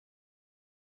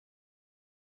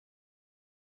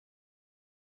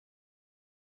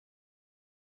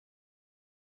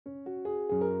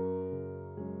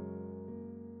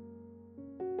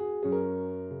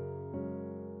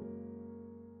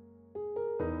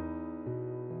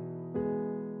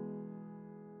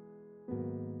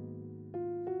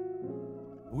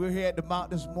We're here at the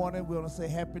Mount this morning. We want to say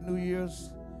Happy New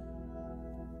Year's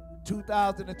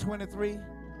 2023.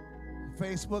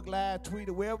 Facebook Live,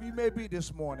 Twitter, wherever you may be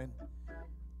this morning.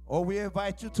 Or we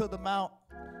invite you to the Mount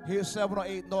here,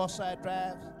 708 Northside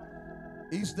Drive,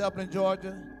 East Dublin,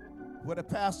 Georgia, where the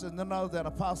pastor is none other than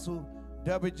Apostle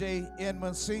W.J.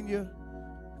 Inman Sr.,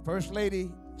 First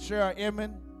Lady Cheryl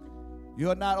Inman.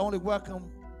 You're not only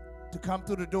welcome to come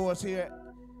through the doors here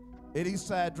at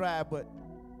Eastside Drive, but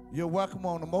you're welcome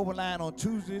on the mobile line on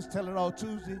Tuesdays, Tell It All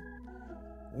Tuesday.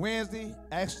 Wednesday,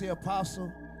 Ask the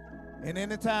Apostle. And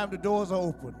anytime the doors are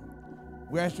open,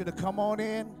 we ask you to come on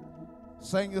in,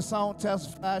 sing your song,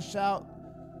 testify, shout,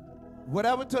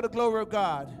 whatever to the glory of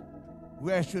God,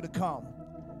 we ask you to come.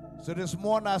 So this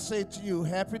morning I say to you,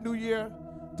 Happy New Year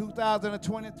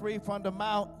 2023 from the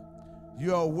Mount.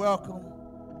 You are welcome,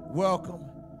 welcome,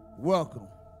 welcome.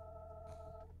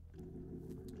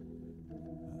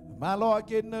 My Lord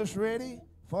getting us ready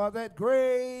for that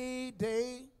great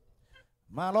day.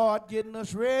 My Lord getting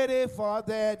us ready for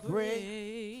that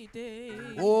great day.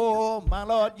 Oh, my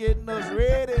Lord getting us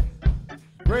ready,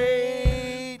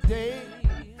 great day.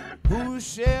 Who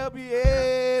shall be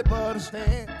able to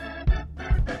stand?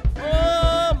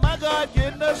 Oh, my God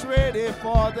getting us ready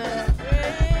for that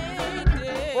great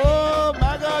day. Oh,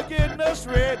 my God getting us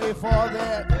ready for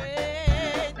that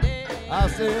great day. I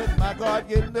said, my God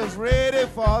getting us ready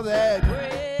for that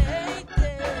great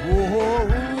day. Oh,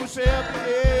 who shall be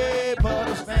able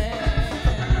to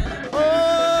stand?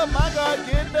 Oh, my God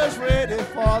getting us ready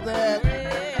for that great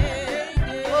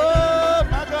day. Oh,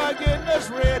 my God getting us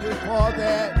ready for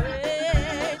that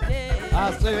great day.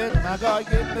 I said, my God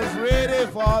getting us ready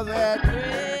for that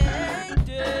great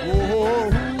day. Oh,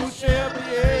 who shall be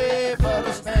able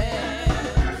to stand?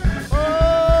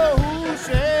 Oh, who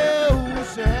shall?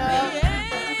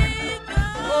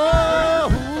 Oh,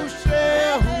 who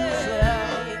shall?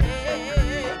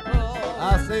 I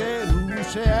said, who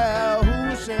shall?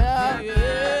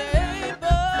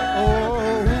 Oh,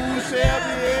 who shall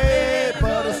be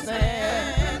able to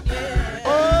stand?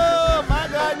 Oh, my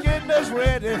God getting us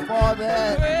ready for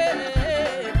that.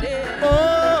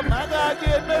 Oh, my God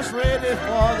getting us ready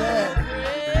for that.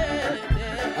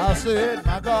 I said,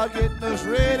 my God getting us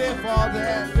ready for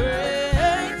that.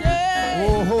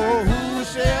 Oh, who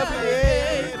shall be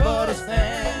able to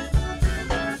stand?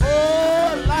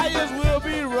 Oh, liars will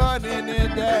be running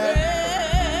in that.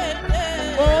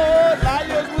 Oh,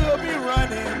 liars will be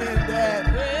running in that.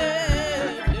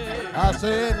 I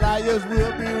said, liars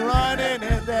will be running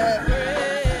in that.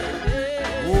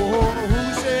 Oh, who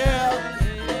shall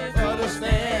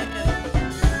understand?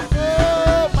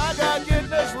 Oh, my God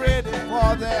getting us ready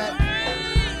for that.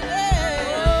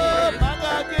 Oh, my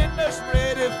God getting us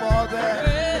ready for that.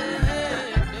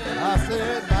 I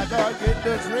said, my God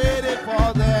getting us ready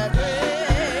for that.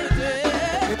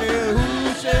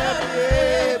 Who shall be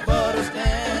able to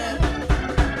stand?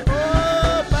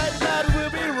 Oh, backbiters will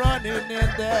be running in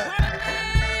that.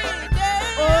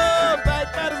 Oh,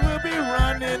 backbiters will be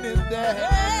running in that.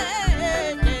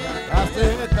 I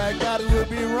said, backbiters will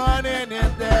be running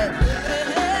in that.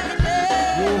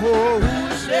 Oh, who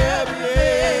shall be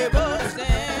able to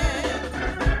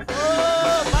stand?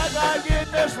 Oh, my God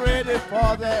getting us ready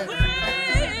for that.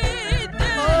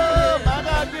 Oh, my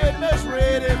God getting us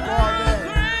ready for that.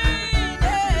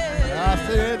 I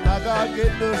said, my God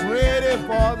getting us ready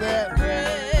for that.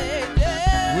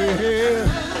 We're here.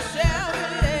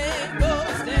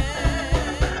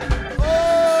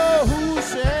 Oh, who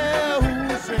shall?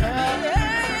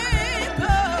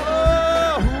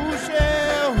 Oh, who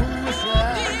shall?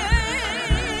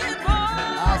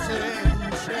 I said, who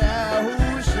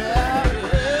shall?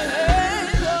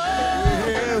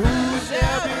 Who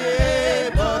shall be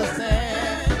able to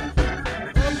stand?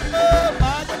 Oh,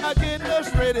 my God getting us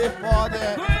ready for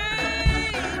that.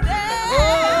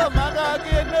 Oh, my God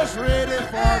getting us ready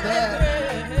for that.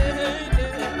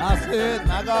 I said,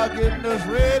 my God getting us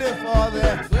ready for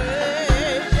that.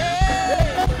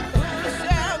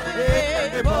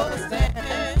 Able to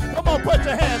stand. Come on, put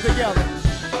your hands together.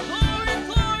 Glory,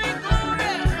 glory,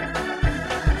 glory.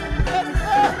 Oh,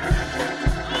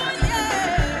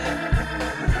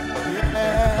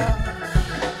 Yeah.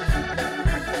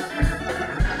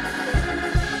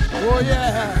 Oh,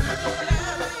 yeah.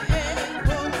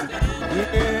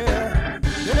 Yeah.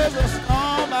 There's a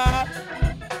storm out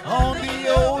on the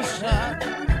ocean,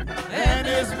 and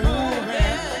it's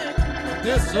moving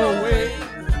this way.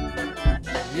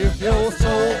 If your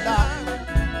soul not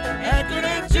anchored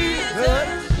in Jesus,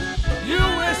 you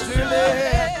will surely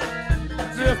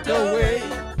drift away.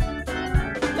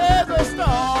 There's a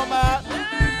storm out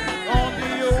on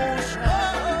the ocean,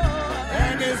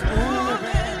 and it's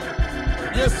moving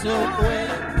drift away.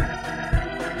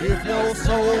 If your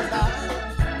soul not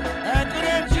anchored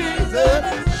in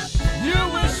Jesus, you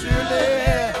will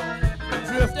surely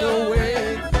drift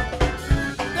away.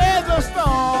 There's a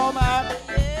storm out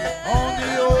on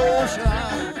the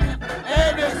ocean,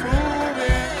 and it's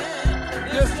moving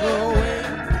this way.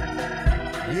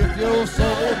 If your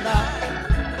soul not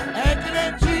anchored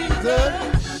in Jesus,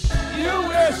 you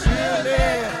will surely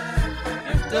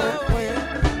drift away.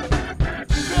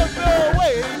 Drift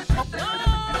away,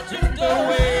 drift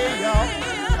away, y'all.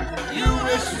 You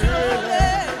will surely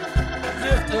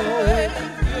drift away.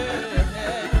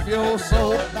 If your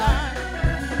soul not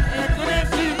anchored in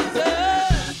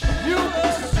Jesus, you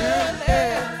will surely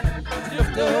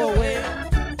drift away.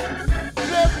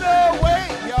 Drift away,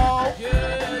 y'all.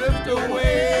 Drift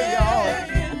away, y'all.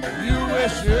 You will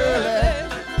surely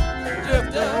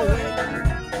drift away.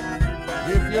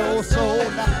 If your soul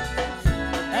not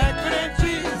anchored in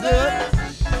Jesus,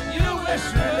 you will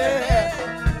surely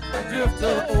drift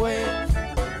away.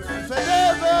 So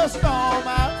there's a storm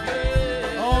out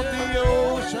on the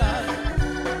ocean,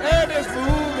 and it's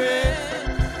moving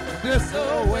this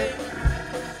way.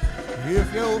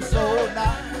 If your soul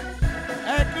not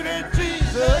anchored in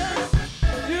Jesus,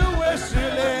 you will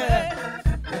surely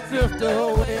drift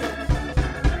away.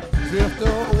 Drift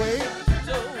away.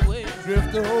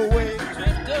 Drift away.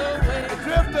 Drift away.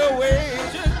 Drift away.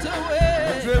 Drift away.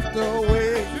 Drift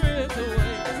away.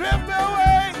 Drift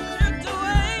away.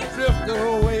 Drift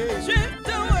away. Drift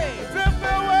away. Drift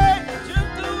away.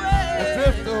 Drift away.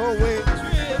 Drift away.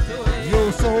 Your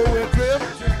soul will drift.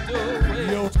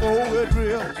 Your soul will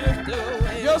drift.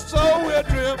 Your soul will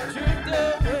drift.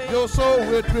 Your soul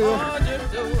will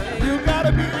drift. You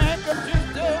gotta be anchored.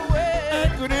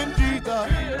 Anchored in Jesus.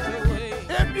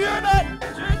 If you're not,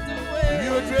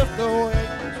 you'll drift away.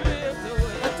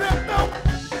 Drift away.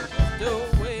 Drift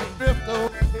away. Drift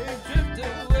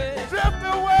away. Drift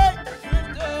away.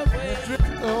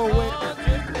 Drift away. Drift away.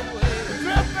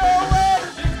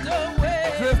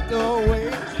 Drift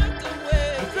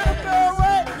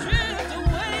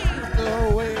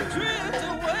away. Drift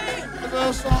away.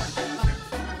 The song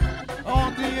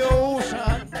on the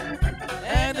ocean,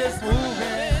 and it's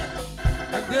moving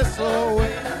this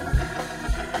way.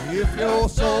 If your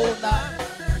soul not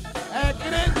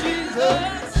anchored in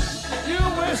Jesus, you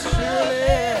will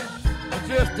surely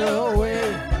drift away.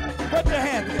 Put your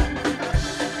hand together.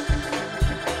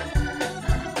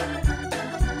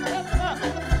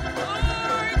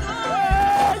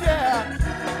 Oh, yeah.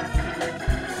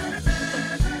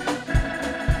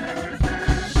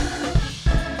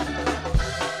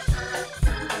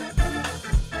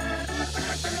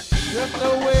 Drift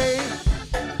away.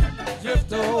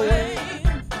 Drift away.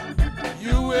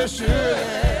 You will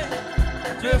surely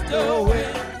drift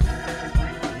away.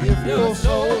 If your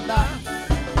soul not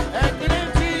anchored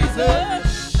in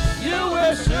Jesus, you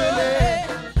will surely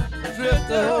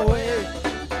drift away.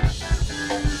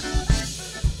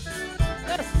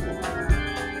 Yes.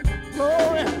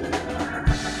 Glory.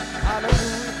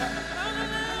 Hallelujah.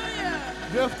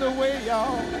 Drift away,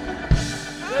 y'all.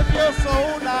 If your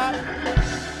soul not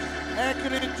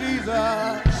anchored in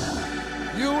Jesus,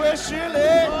 you will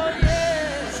surely,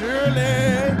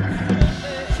 surely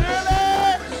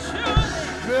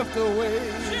drift away.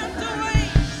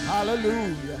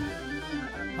 Hallelujah.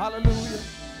 Hallelujah.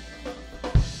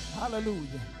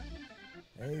 Hallelujah.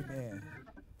 Amen.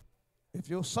 If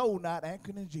your soul not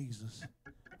anchored in Jesus,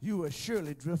 you will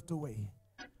surely drift away.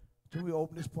 Till we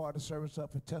open this part of the service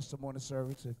up for testimony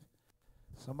service. If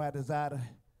somebody desire to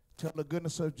tell the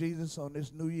goodness of Jesus on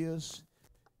this New Year's,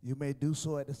 you may do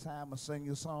so at this time and sing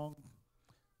your song.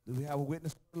 Do we have a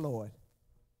witness for the Lord?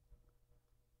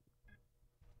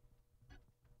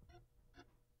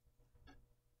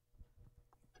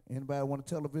 Anybody want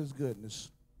to tell of his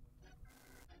goodness?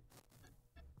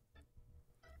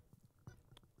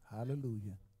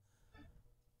 Hallelujah.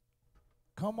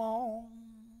 Come on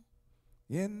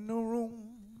in the room.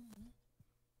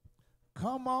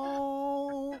 Come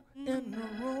on in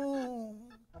the room.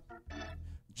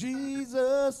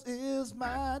 Jesus is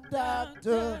my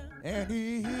doctor, and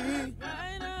he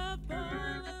Write up all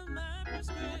of my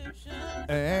prescription.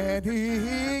 and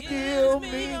he give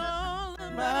me all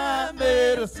of my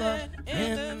medicine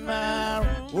in my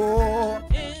room. Oh,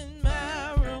 in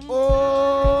my room.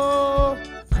 oh,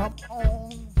 come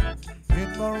on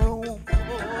in my room.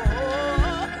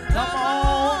 Come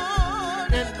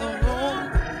on in the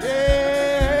room.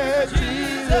 Yeah,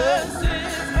 Jesus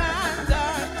is my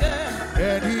doctor.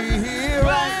 and he heals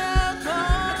Write up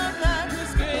all of my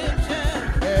prescription.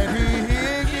 and he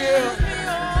gives. Give me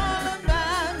all of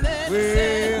my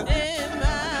medicine in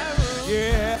my room.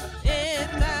 Yeah, In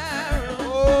my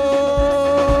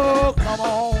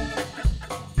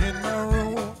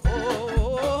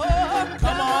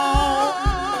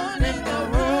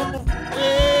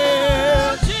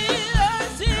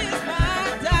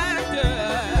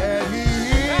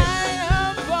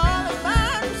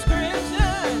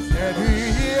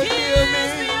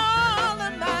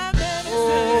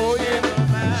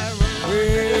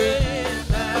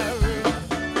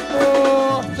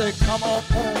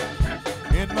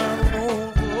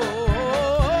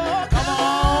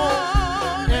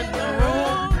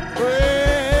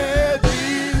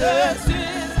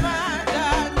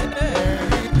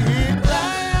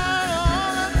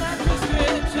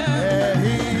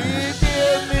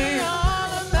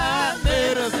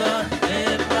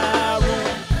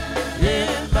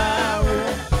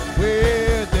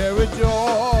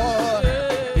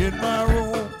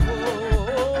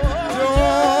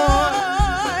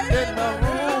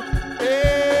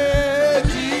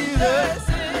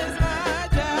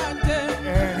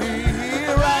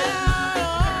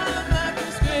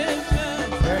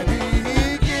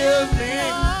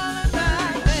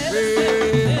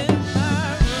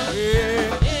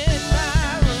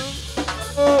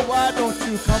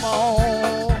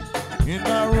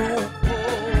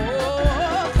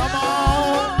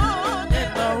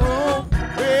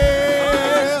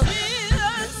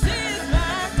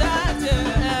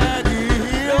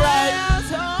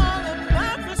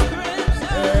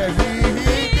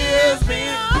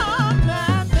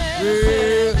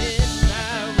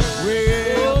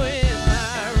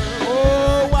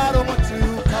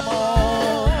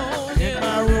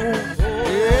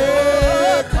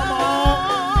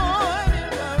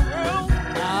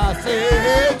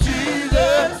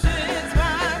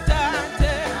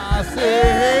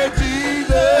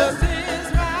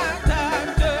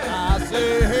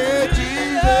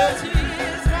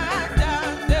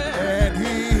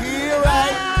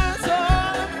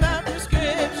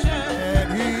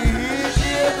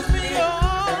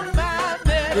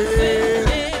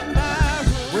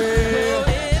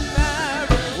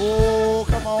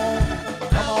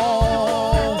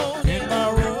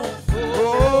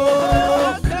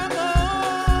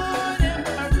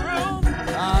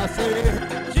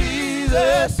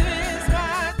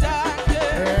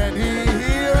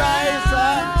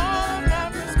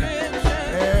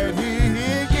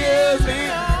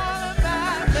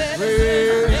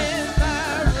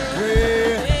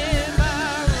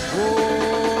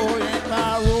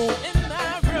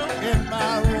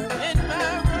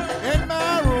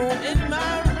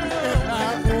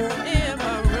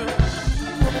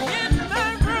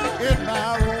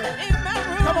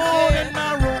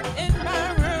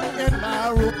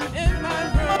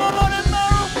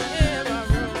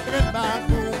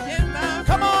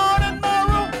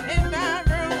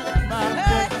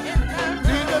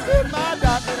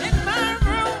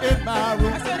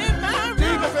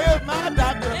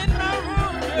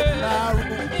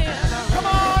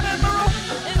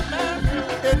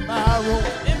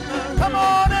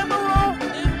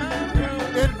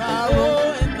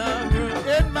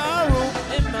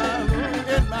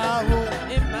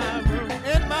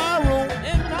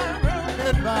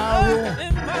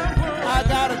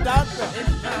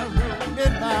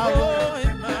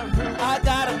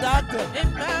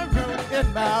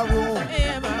my room.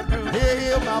 in my room,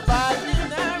 Heal my body in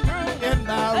my room, in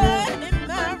my room. in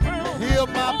my room, Heal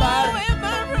my body in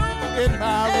my room, in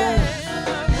my room.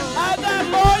 I got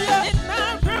lawyer in my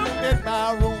room, in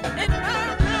my room. in my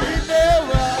room,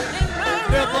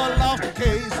 He never lost a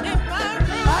case.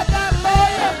 I got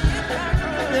lawyer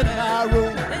in my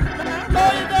room.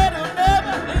 Lawyer that will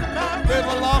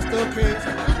never lost a case.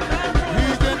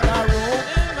 He's in my room.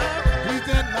 He's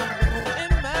in my room.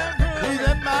 He's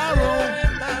in my room.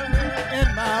 In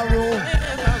my room.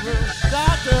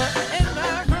 Doctor.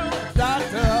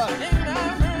 Doctor.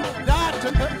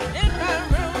 Doctor.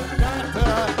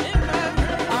 Doctor.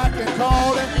 I can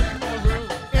call him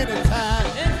anytime.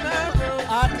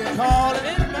 I can call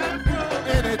him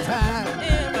anytime.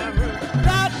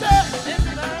 Doctor.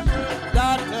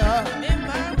 Doctor.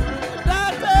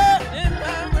 Doctor.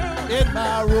 In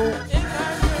my room.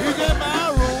 He's in my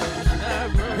room.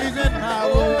 He's in my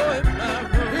room.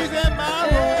 He's in my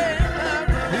room.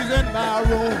 He's in my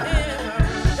room.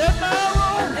 In my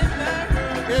room.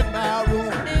 In my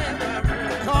room.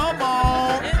 Come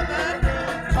on.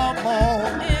 Come on.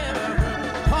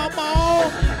 Come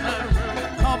on.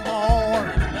 Come on.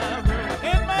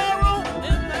 In my room.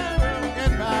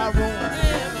 In my room.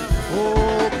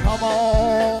 Oh, come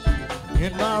on.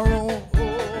 In my room.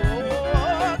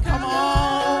 Oh, come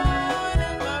on.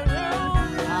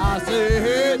 I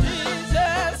said,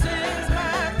 Jesus is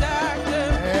my doctor.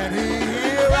 and he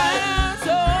hears Writes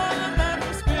all of my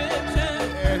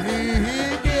prescriptions. and he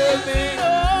gives me.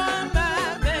 All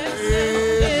my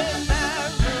medicine in my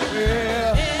room.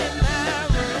 Yeah. In my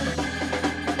room.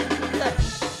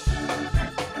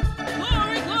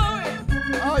 Glory, glory.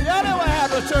 Oh, y'all know what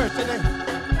happened to church today.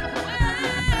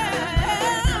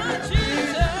 Well,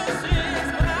 Jesus is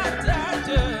my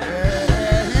doctor.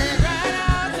 Yeah, he,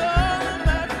 Writes all of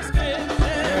my prescriptions.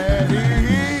 yeah, he,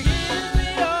 Gives me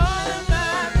all of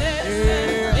my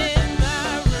medicine in my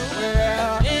room.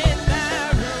 yeah. In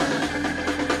my room.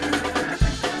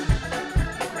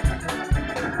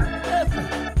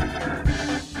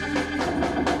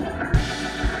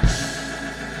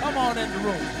 Come on in the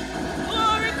room.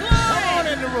 Glory, Come on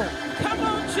glory. in the room. Come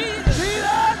on, Jesus.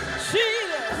 Jesus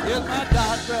Jesus. is my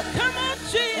doctor, Come on,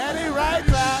 Jesus. and he writes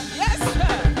out Yes,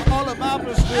 sir. all of my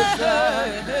prescriptions.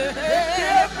 He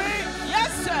gives me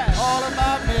Yes, sir. all of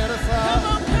my Come medicine.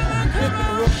 on, come on, In come the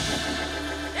on. room.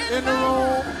 In the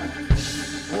room.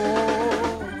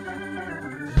 Oh,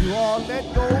 you all let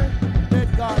go,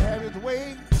 let God have his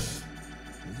way.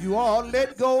 You all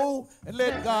let go and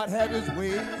let God have his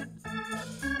way.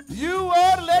 You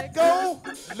all let go,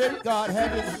 let God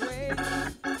have his way.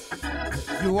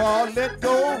 You all let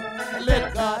go and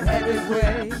let God have his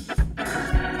way.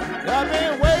 I've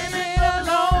been waiting a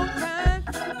long time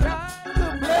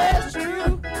to bless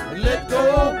you. Let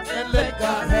go and let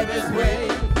God have his way.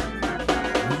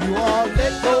 You all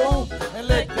let go and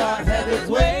let God have his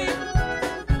way.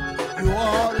 You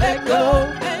all let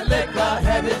go and let God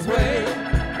have his way.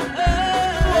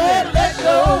 Oh, let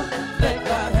go, let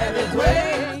God have his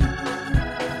way.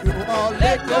 You all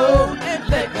let go and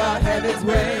let God have his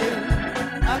way.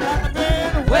 And I've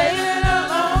been waiting a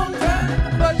long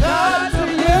time for God to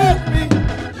bless me.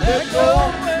 Let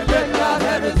go and let God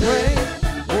have his way.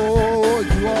 Oh,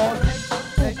 you all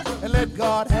let go and let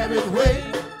God have his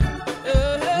way.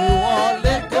 You all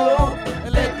let go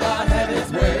and let God have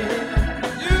his way.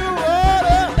 You ought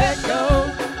to let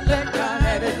go, let God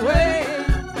have his way.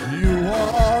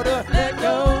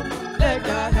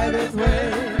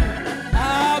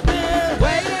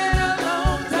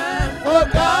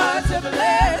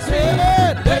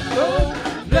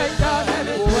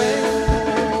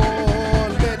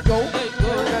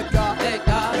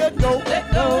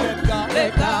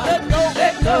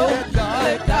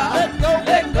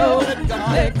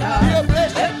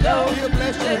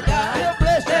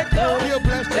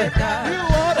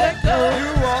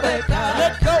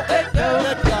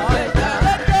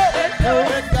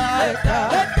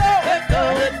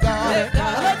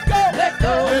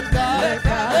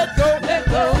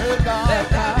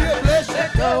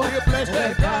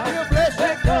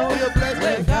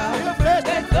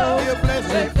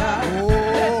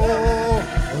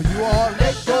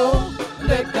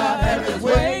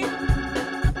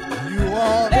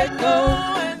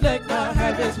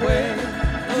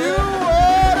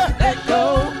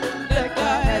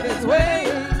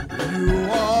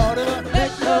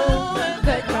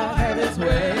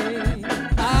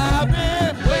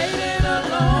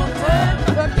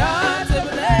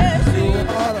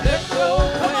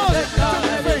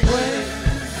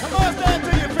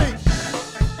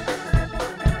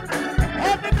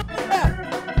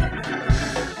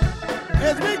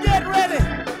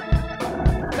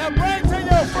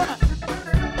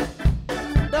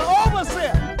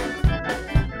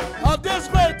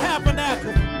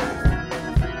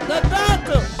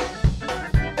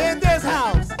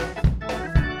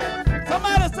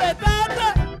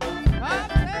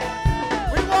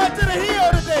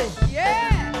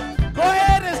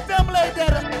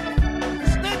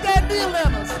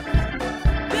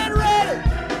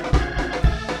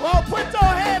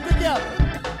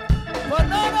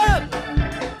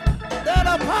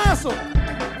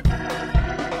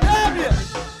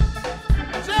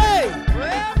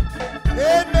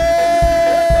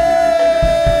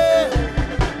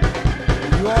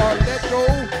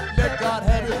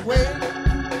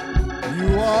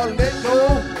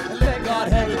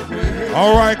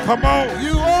 All right, come on.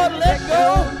 You ought to let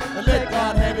go and let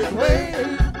God have his way.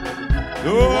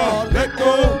 You ought to let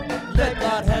go, let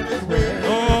God have his way.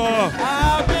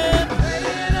 I've been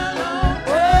praying along,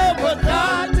 oh, but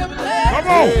God to bless. Come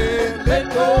on. Let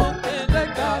go and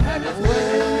let God have his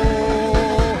way.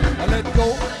 Let go,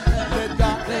 let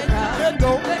God, let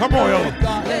go. Come on, Ella. Let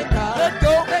God, let God, let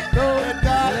go, let go, let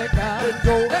God, let God, let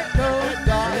go, let go, let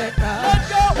God, let God, let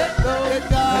go, let go, let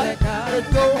God, let God,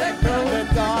 let go, let go, let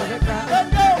God, let God, let go,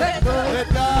 let go, let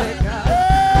God, let God, let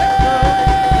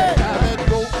go, let God, let God, let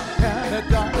go,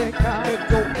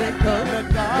 let go, let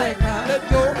God, let God, let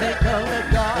go, let go,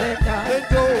 let God, let God, let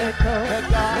go, let go, let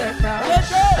God, let God, let go,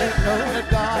 let go, let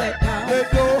God, let God,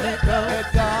 let go, let go,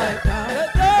 let God, let God,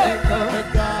 let go, let go, let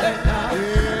God, let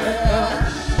God,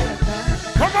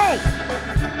 Come on.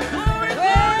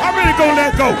 How many gonna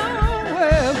let go?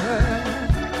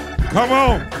 Come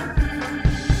on.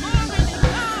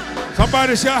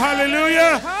 Somebody shout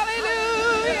hallelujah.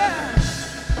 Hallelujah.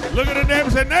 Look at the neighbor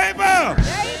and say, neighbor,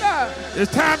 Neighbor,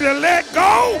 it's time to let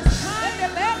go it's time to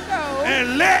let go.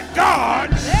 and let God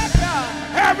Let God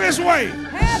have his way.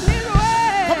 have his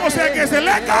way. Come on, say it again. Say,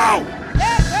 let go.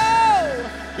 Let go.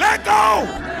 Let go.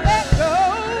 Let go.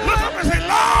 Look up and say,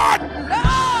 Lord,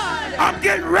 Lord, I'm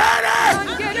getting ready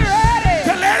I'm getting ready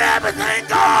to let everything let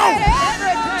go.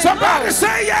 everything Somebody go.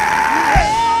 say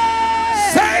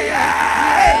yes. Say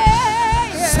yes.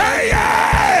 Say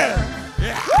yes.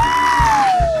 Yeah.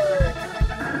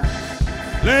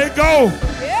 Let it go.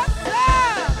 Yes,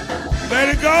 sir. Let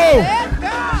it go. Let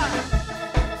God.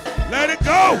 Let it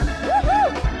go. Woo-hoo.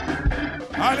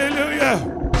 Hallelujah.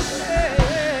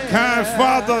 Kind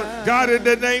Father, God, in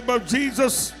the name of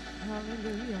Jesus.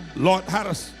 Hallelujah. Lord, hide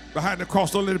us behind the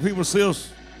cross. Don't let the people see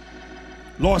us.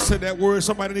 Lord, said that word.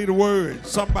 Somebody need a word.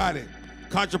 Somebody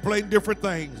contemplating different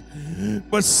things.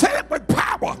 But say it with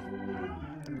power.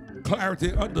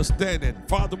 Clarity, understanding.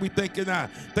 Father, we thank you now.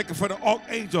 Thank you for the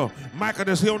archangel Michael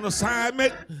that's here on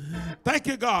assignment. Thank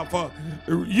you, God, for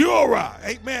Uriah.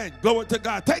 Amen. Glory to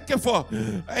God. Thank you for,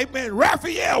 amen,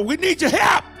 Raphael. We need your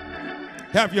help.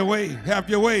 Have your way. Have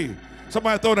your way.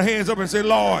 Somebody throw their hands up and say,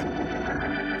 Lord,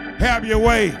 have your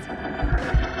way.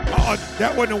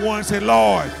 That wasn't the one. Say,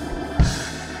 Lord,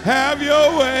 have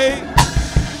your way.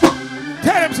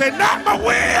 Tell him, say, not my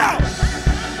will.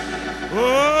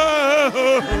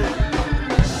 Oh,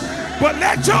 but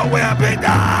let your will be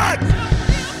done.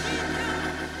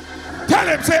 Tell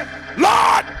him, say,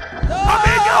 Lord, I'm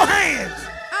in your hands.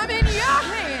 I'm in your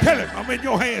hands. Tell him, I'm in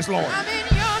your hands, Lord. I'm in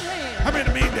your hands. How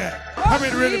many mean that? How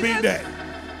many really mean that?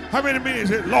 How many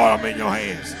mean it? Lord, I'm in your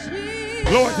hands. Jesus.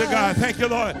 Glory to God. Thank you,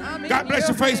 Lord. I'm in God bless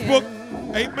you, your Facebook.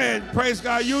 hands. Amen. Praise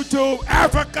God. YouTube,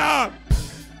 Africa.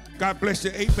 God bless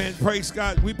you. Amen. Praise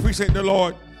God. We appreciate the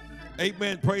Lord.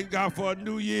 Amen. Praise God for a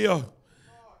new year.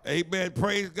 Amen.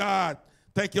 Praise God.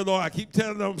 Thank you, Lord. I keep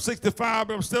telling them I'm 65,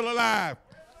 but I'm still alive.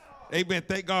 Amen.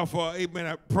 Thank God for, amen,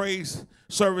 a praise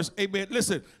service. Amen.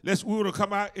 Listen, we want to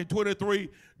come out in 23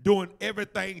 doing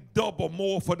everything double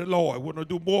more for the Lord. We're going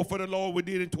to do more for the Lord we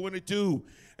did in 22.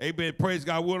 Amen. Praise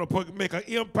God. We're going to make an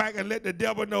impact and let the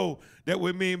devil know that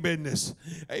we mean business.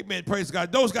 Amen. Praise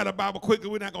God. Those got a Bible quickly.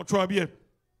 We're not going to trouble you.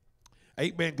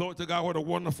 Amen. Glory to God. What a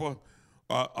wonderful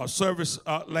service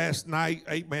last night.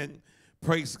 Amen.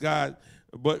 Praise God.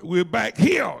 But we're back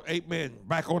here. Amen.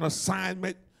 Back on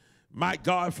assignment. My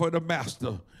God, for the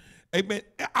master. Amen.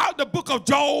 Out of the book of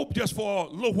Job, just for a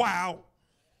little while,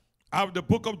 out of the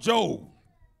book of Job.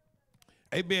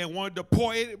 Amen. One of the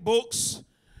poetic books,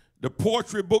 the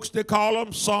poetry books they call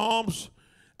them, Psalms.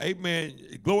 Amen.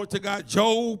 Glory to God.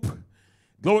 Job.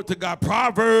 Glory to God.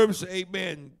 Proverbs.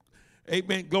 Amen.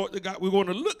 Amen. Glory to God. We're going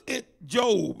to look at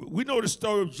Job. We know the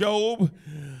story of Job,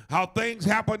 how things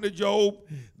happened to Job.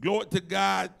 Glory to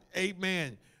God.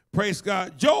 Amen. Praise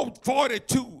God. Job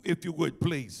 42, if you would,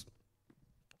 please.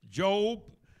 Job,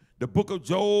 the book of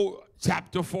Job,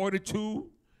 chapter 42,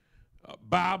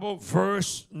 Bible,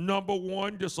 verse number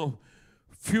 1. Just a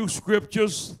few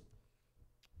scriptures.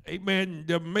 Amen.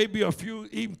 There may be a few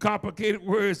even complicated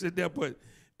words in there, but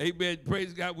amen.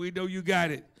 Praise God. We know you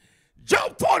got it.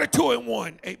 Job 42 and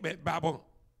 1. Amen, Bible.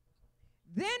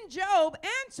 Then Job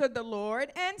answered the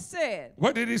Lord and said,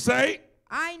 What did he say?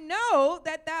 I know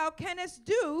that thou canst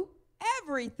do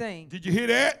everything, Did you hear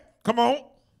that? Come on.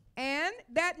 and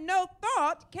that no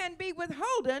thought can be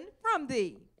withholden from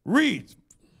thee. Read.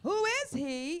 Who is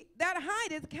he that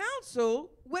hideth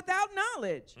counsel without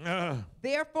knowledge?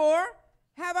 Therefore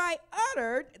have I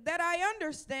uttered that I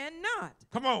understand not.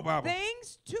 Come on, Bible.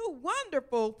 Things too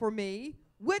wonderful for me,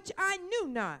 which I knew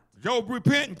not. Job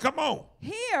repenting. Come on.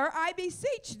 Hear, I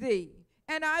beseech thee,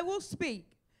 and I will speak.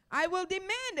 I will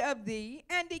demand of thee,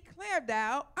 and declare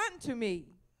thou unto me.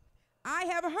 I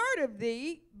have heard of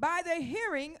thee by the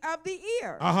hearing of the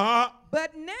ear.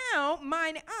 But now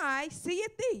mine eye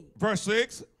seeth thee. Verse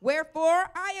 6. Wherefore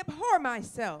I abhor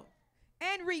myself,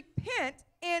 and repent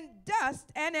in dust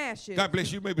and ashes. God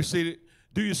bless you. You may be seated.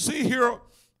 Do you see here,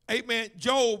 amen,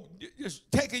 Job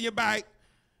just taking you back,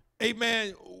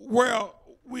 amen, where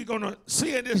we're going to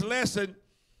see in this lesson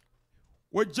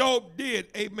what Job did,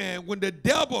 amen, when the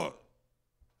devil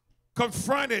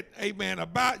confronted, amen,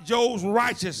 about Job's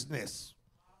righteousness.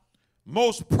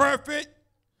 Most perfect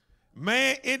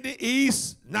man in the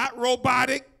east, not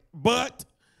robotic, but,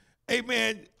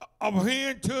 amen,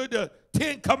 adhering to the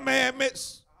 10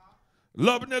 commandments,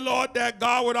 loving the Lord their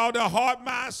God with all their heart,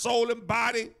 mind, soul, and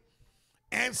body.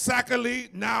 And secondly,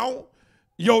 now,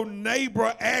 your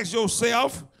neighbor, ask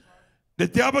yourself, the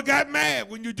devil got mad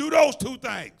when you do those two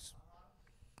things.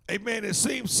 Amen. It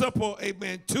seems simple,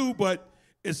 amen, too, but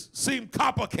it seems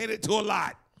complicated to a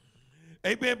lot.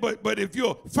 Amen. But if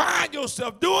you find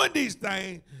yourself doing these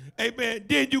things, amen,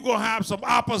 then you're going to have some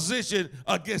opposition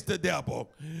against the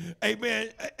devil. Amen.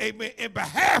 Amen. In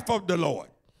behalf of the Lord.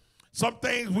 Some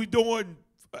things we doing,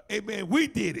 amen, we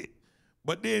did it.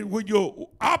 But then when you're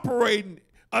operating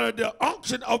under the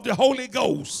unction of the Holy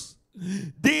Ghost,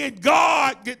 then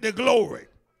God get the glory.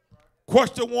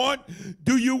 Question 1,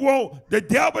 do you want the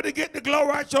devil to get the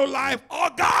glory out your life or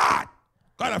God?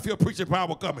 God, I feel preaching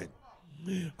power coming.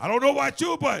 I don't know about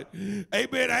you, but,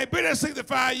 amen, I ain't been there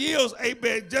 65 years,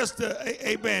 amen, just to,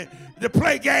 amen, to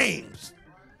play games.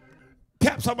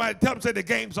 Tap somebody, tell them, say the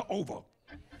games are over.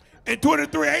 In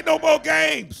 23, ain't no more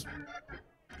games.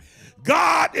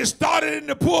 God is started in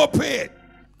the pulpit.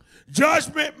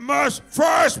 Judgment must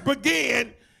first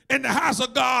begin in the house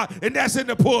of God, and that's in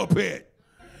the pulpit.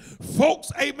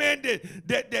 Folks, amen,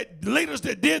 that leaders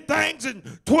that did things in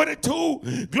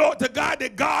 22, glory to God,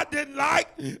 that God didn't like,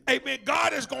 amen,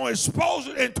 God is going to expose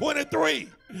it in 23.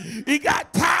 He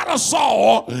got tired of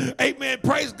Saul, amen,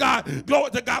 praise God,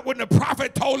 glory to God, when the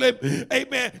prophet told him,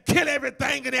 amen, kill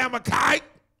everything in the Amalekite,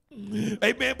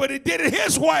 amen, but he did it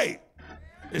his way.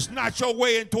 It's not your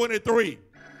way in 23.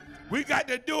 We got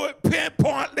to do it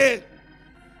pinpointly,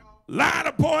 line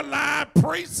upon line,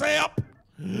 precept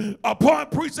upon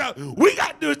precept. We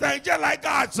got to do things just like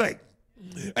God say.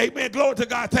 Amen. Glory to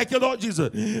God. Thank you, Lord Jesus.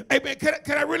 Amen.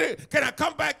 Can I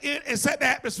come back in and set the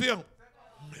atmosphere?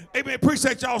 Amen.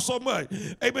 Appreciate y'all so much.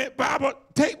 Amen. Bible,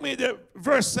 take me to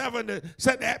verse 7 to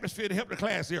set the atmosphere to help the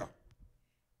class here.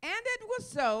 And it was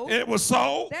so. And it was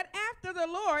so. That after the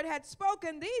Lord had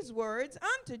spoken these words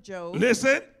unto Job.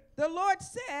 Listen. The Lord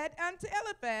said unto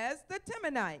Eliphaz the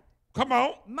Temanite. Come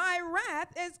on. My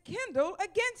wrath is kindled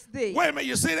against thee. Wait a minute.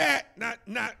 You see that?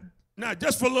 Now,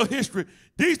 just for a little history.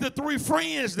 These are 3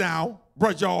 friends now,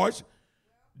 Brother George,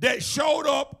 that showed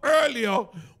up earlier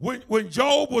when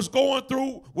Job was going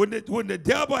through, when the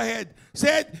devil had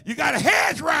said, you got a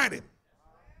hedge around him.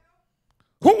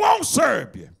 Who won't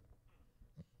serve you?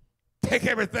 Take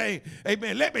everything,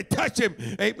 amen, let me touch him,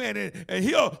 amen, and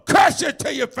he'll curse you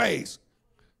to your face.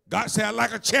 God said, I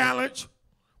like a challenge.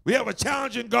 We have a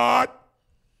challenge in God.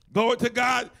 Glory to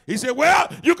God. He said,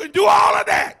 well, you can do all of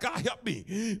that. God help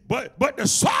me. But the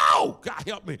soul, God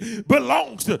help me,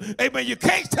 belongs to, amen, you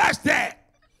can't touch that.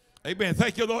 Amen.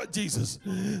 Thank you, Lord Jesus.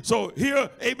 So here,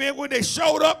 amen, when they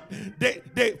showed up, they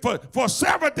for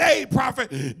several days, prophet,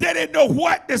 they didn't know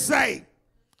what to say.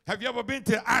 Have you ever been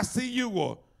to ICU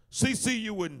or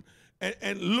CCU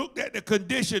and looked at the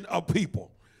condition of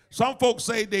people? Some folks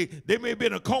say they may be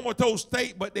in a comatose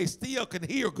state, but they still can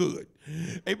hear good.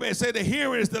 Amen. Say the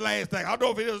hearing is the last thing. I don't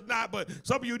know if it is not, but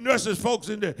some of you nurses, folks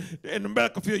in the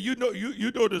medical field, you know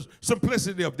the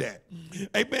simplicity of that.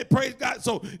 Amen. Praise God.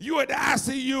 So you at the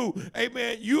ICU,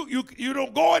 amen. You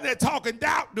don't go in there talking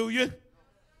doubt, do you?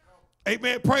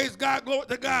 Amen. Praise God. Glory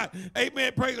to God.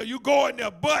 Amen. Praise God. You go in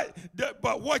there,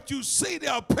 but what you see,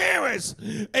 the appearance,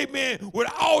 amen, with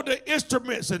all the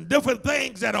instruments and different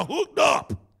things that are hooked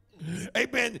up,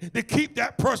 amen, to keep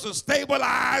that person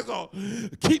stabilized or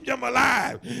keep them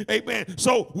alive. Amen.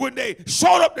 So when they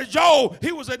showed up to Job,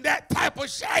 he was in that type of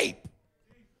shape.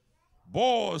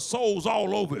 Boy, souls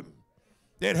all over him.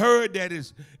 That heard that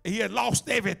he had lost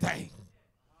everything.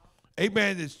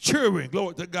 Amen. His children,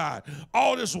 glory to God.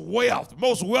 All this wealth,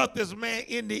 most wealthiest man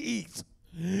in the East.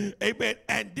 Amen.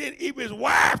 And then even his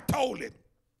wife told him,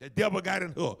 the devil got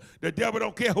in her. The devil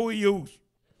don't care who he used.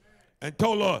 And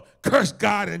told her, curse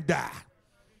God and die.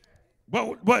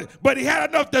 But he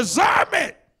had enough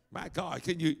discernment. My God,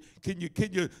 can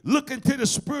you look into the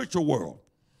spiritual world?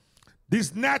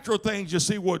 These natural things you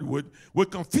see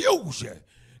would confuse you.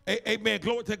 amen,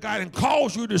 glory to God, and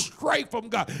cause you to stray from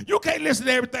God. You can't listen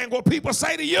to everything what people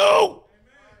say to you.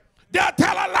 They'll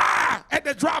tell a lie at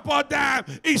the drop of a dime,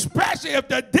 especially if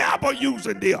the devil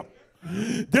using them.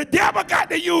 The devil got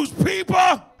to use people.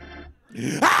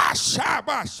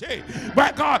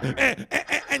 My God.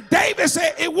 And David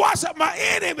said, it wasn't my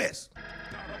enemies.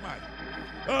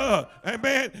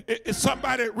 Amen. It's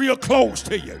somebody real close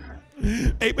to you.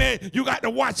 Amen. You got to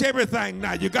watch everything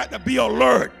now. You got to be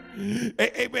alert.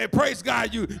 Amen. Praise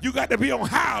God. You got to be on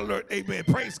high alert. Amen.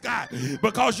 Praise God.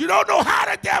 Because you don't know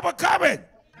how the devil coming.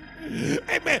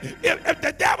 Amen. If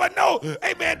the devil know,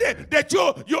 amen, that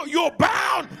you're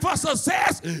bound for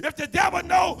success, if the devil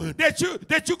know that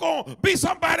you're gonna be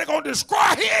somebody gonna destroy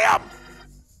him,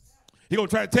 he gonna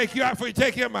try to take you out before you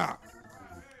take him out.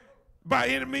 By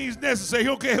any means necessary. He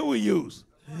don't care who he use.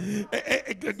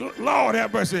 Lord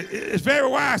have mercy. It's very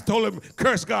wise. Told him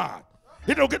curse God.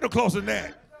 He don't get no closer than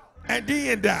that. And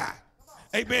then die.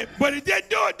 Amen. But he didn't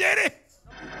do it, did he?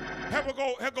 Have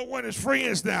go one of his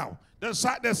friends now. That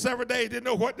sat there several days, didn't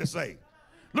know what to say.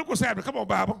 Look what's happening. Come on,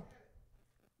 Bible.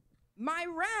 My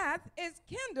wrath is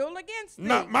kindled against thee.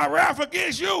 Not my wrath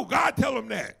against you. God tell him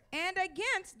that. And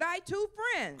against thy two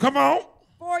friends. Come on.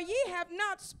 For ye have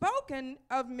not spoken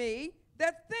of me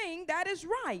the thing that is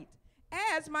right,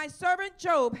 as my servant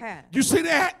Job had. You see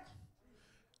that?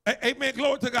 Amen.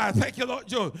 Glory to God. Thank you, Lord.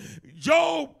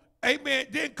 Job, amen,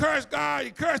 didn't curse God. He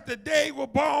cursed the day he was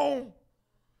born.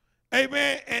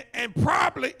 Amen. And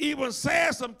probably even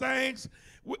said some things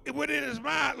within his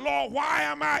mind. Lord, why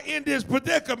am I in this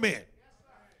predicament?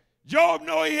 Job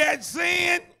knew he had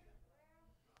sinned.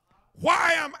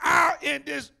 Why am I in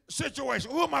this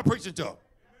situation? Who am I preaching to?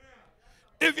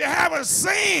 If you haven't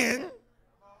sinned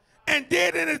and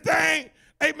did anything,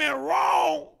 amen,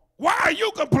 wrong, why are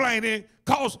you complaining?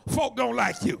 Because folk don't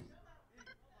like you.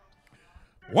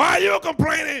 Why are you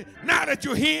complaining now that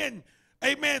you're hearing,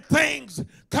 amen, things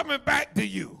coming back to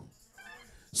you?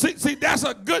 See, that's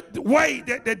a good way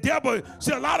that the devil,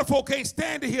 see, a lot of folk can't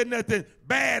stand to hear nothing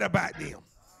bad about them.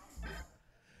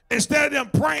 Instead of them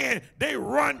praying, they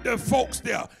run to folks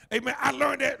there. Amen. I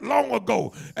learned that long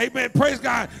ago. Amen. Praise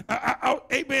God.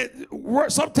 Amen.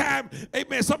 Sometimes,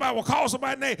 amen, somebody will call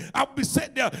somebody's name. I will be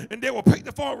sitting there and they will pick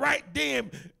the phone right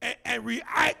then and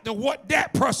react to what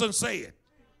that person said.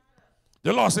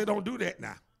 The Lord said, don't do that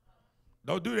now.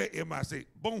 Don't do that, MIC.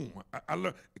 Boom. I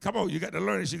learned. Come on, you got to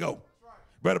learn as you go.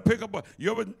 Better pick up.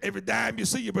 Every dime you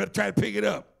see, you better try to pick it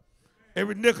up.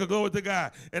 Every nickel goes to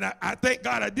God. And I thank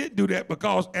God I did do that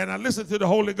and I listened to the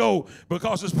Holy Ghost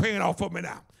because it's paying off for me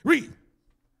now. Read.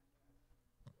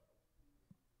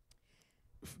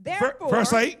 Therefore,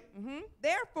 verse 8.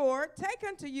 Therefore, take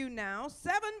unto you now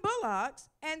 7 bullocks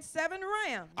and 7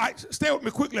 rams. All right, stay with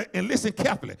me quickly and listen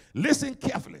carefully. Listen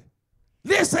carefully.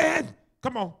 Listen.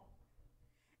 Come on.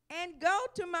 And go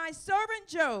to my servant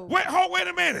Job. Wait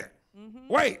a minute.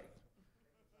 Wait.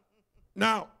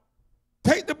 Now,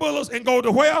 take the bullocks and go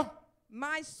to where?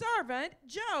 My servant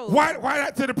Job. Why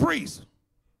not to the priest?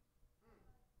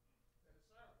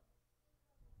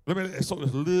 Let me so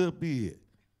this little bit.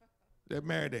 That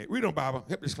marinade. Read on Bible.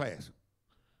 Help this class.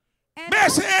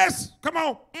 Message. Come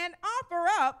on. And offer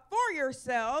up for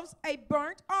yourselves a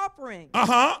burnt offering.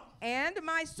 And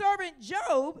my servant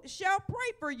Job shall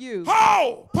pray for you.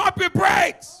 Oh, pump your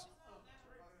brakes.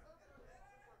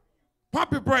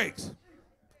 Pump your brakes.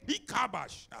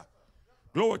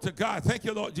 Glory to God. Thank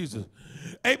you, Lord Jesus.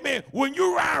 Amen. When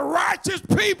you around righteous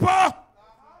people,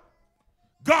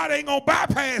 God ain't going to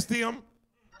bypass them.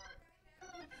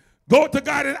 Glory to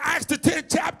God in Acts the 10th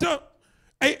chapter.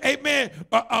 Amen.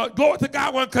 Glory to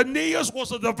God, when Cornelius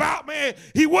was a devout man,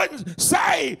 he wasn't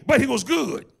saved, but he was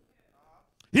good.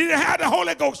 He didn't have the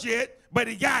Holy Ghost yet, but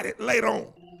he got it later on.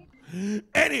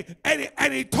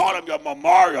 And he told him, your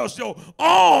memorials, your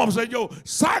alms, and your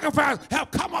sacrifice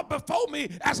have come up before me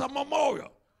as a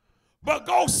memorial. But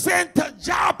go send to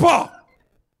Joppa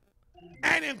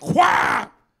and inquire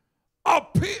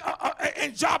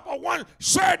in Joppa one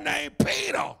certain named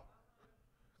Peter,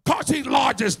 because he's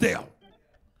largest there.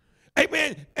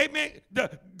 Amen. Amen.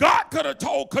 God could have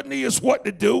told Cornelius what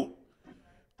to do,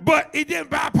 but he didn't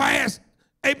bypass.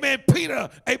 Amen. Peter,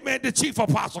 amen, the chief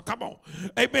apostle. Come on.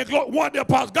 Amen. One of the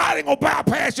apostles. God ain't going to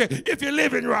bypass you if you're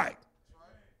living right.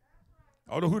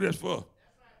 I don't know who that's for.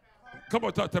 Come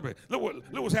on, talk to me. Look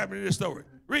what's happening in this story.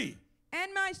 Read.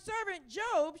 And my servant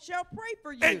Job shall pray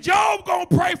for you. And Job going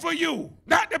to pray for you.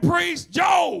 Not the priest,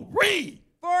 Job. Read.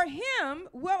 For him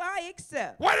will I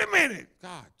accept. Wait a minute.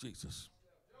 God, Jesus.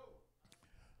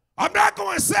 I'm not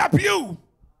going to accept you.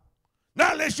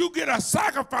 Not unless you get a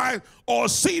sacrifice or a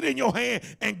seed in your hand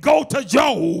and go to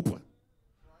Job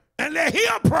and let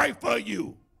him pray for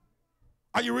you.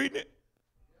 Are you reading it?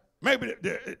 Maybe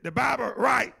the Bible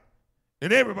right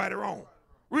and everybody wrong.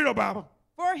 Read the Bible.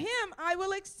 For him I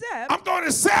will accept. I'm going to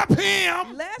accept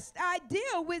him. Lest I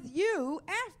deal with you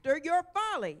after your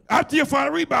folly. After your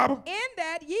folly, read Bible. In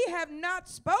that ye have not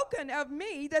spoken of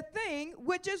me the thing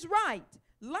which is right,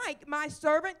 like my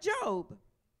servant Job.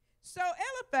 So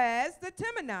Eliphaz the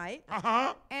Temanite,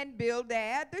 and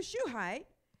Bildad the Shuhite,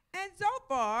 and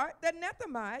Zophar the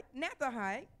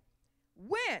Nathahite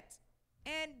went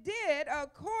and did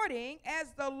according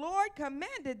as the Lord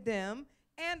commanded them,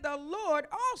 and the Lord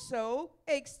also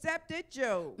accepted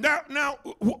Job. Now,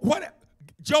 what?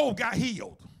 Job got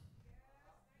healed.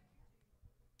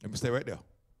 Let me stay right there.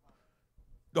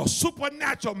 The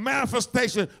supernatural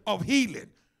manifestation of healing.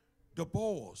 The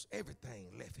boils, everything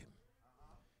left him.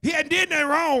 He hadn't did nothing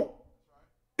wrong.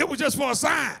 It was just for a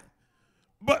sign.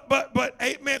 But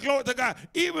amen, glory to God.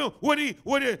 Even when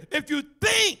if you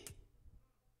think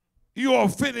you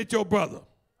offended your brother,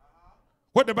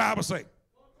 what the Bible say?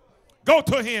 Go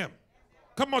to him.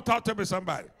 Come on, talk to me,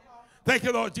 somebody. Thank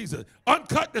you, Lord Jesus.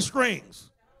 Uncut the strings.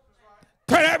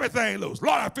 Cut everything loose.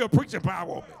 Lord, I feel preaching power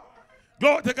on me.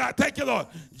 Glory to God. Thank you, Lord.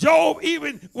 Job,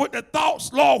 even with the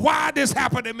thoughts, Lord, why this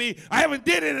happened to me? I haven't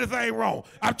did anything wrong.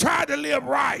 I've tried to live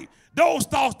right. Those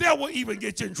thoughts, they will even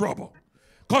get you in trouble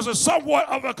because it's somewhat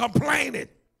of a complaining.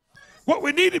 What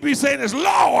we need to be saying is,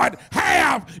 Lord,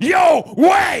 have your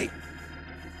way.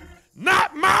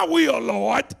 Not my will,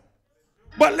 Lord,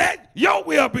 but let your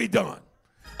will be done.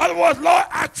 Otherwise, Lord,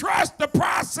 I trust the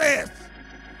process.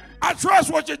 I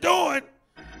trust what you're doing.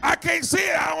 I can't see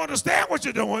it. I don't understand what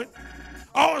you're doing.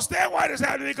 I don't understand why this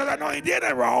happened to me because I know he did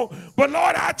it wrong. But,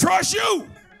 Lord, I trust you.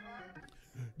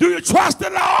 Do you trust the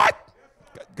Lord?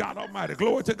 God Almighty.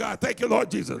 Glory to God. Thank you, Lord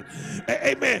Jesus.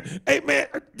 Amen. Amen.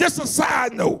 Just a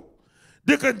side note.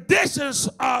 The conditions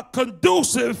are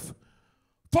conducive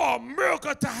for a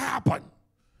miracle to happen.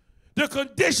 The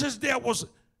conditions there was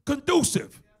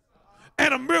conducive.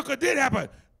 And a miracle did happen.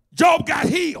 Job got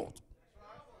healed.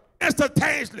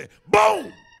 Instantaneously.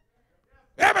 Boom.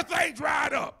 Everything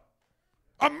dried up.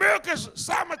 A miracle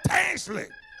simultaneously.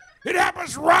 It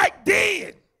happens right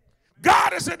then.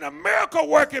 God is in the miracle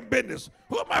working business.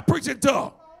 Who am I preaching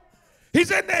to? He's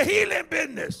in the healing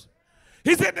business.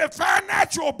 He's in the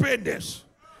financial business.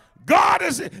 God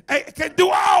can do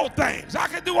all things. I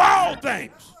can do all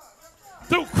things.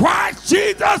 Through Christ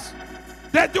Jesus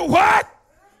that do what?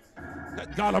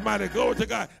 God Almighty, glory to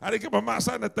God. I didn't get my mind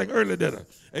saying that thing earlier, did I?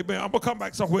 Amen. I'm going to come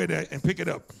back somewhere there and pick it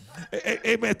up.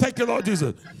 Amen. Thank you, Lord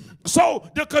Jesus. So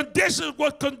the conditions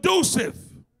were conducive.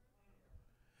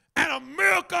 And a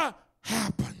miracle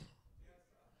happened.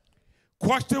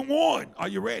 Question 1. Are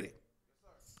you ready?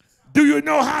 Do you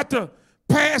know how to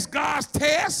pass God's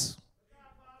test?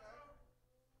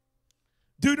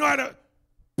 Do you know how to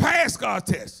pass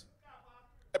God's test?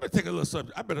 Let me take a little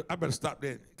subject. I better stop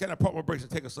there. Can I pump my brakes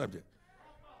and take a subject?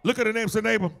 Look at the name of the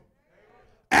neighbor.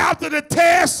 After the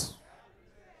test,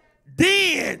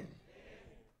 then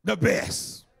the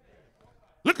best.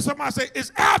 Look at somebody say,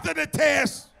 it's after the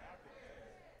test,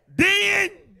 then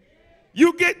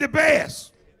you get the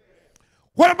best.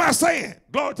 What am I saying?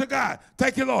 Glory to God.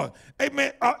 Thank you, Lord.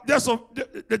 Amen.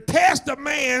 The test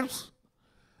demands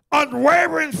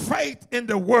unwavering faith in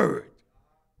the word.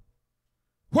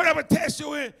 Whatever test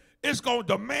you're in, it's going to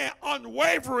demand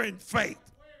unwavering faith.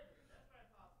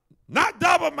 Not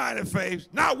double-minded faith,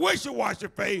 not wishy-washy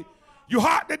faith. You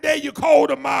hot today, you cold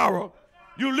tomorrow.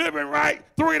 You living right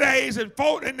 3 days and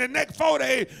the next 4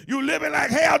 days, you living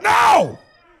like hell. No!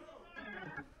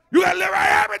 You got to live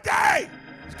right every day.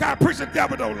 It's kind of preaching the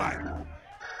devil don't like.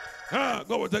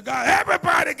 Glory to God.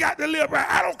 Everybody got to live right.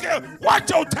 I don't care what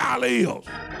your title is.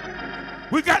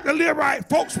 We got to live right.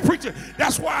 Folks preaching.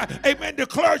 That's why, amen, the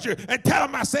clergy and tell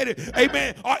them I said it,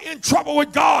 amen, are in trouble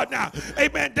with God now.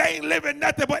 Amen. They ain't living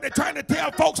nothing, but they're trying to tell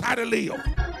folks how to live.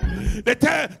 They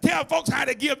tell folks how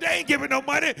to give. They ain't giving no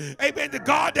money. Amen. To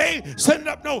God, they ain't sending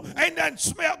up ain't nothing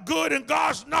smelled good in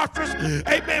God's nostrils.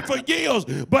 Amen. For years.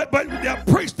 But they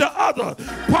preach to others.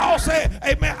 Paul said,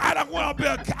 amen, I want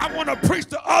to preach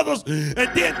to others and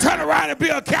then turn around and be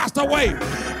a castaway.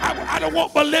 I don't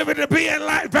want my living to be in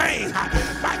vain.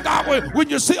 My God, when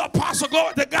you see Apostle,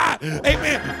 glory to God,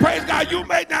 amen, praise God, you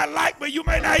may not like me, you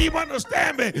may not even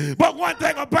understand me, but one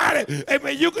thing about it,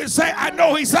 amen, you can say, I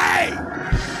know he's saved.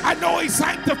 I know he's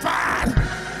sanctified.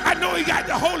 I know he got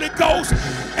the Holy Ghost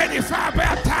and he's fire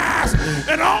baptized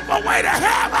and on my way to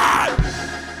heaven.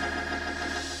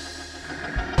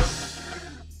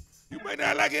 You may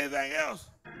not like anything else.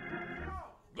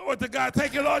 Glory to God.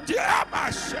 Thank you, Lord.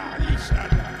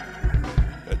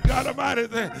 God Almighty.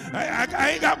 I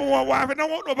ain't got but one wife and don't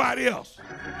want nobody else.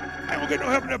 I ain't gonna get no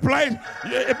help in that place.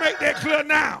 It make that clear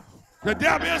now. The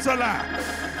devil is a lie.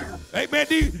 Amen.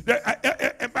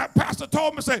 And my pastor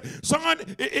told me, say, son,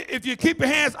 if you keep your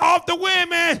hands off the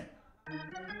women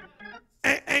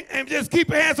and just keep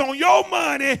your hands on your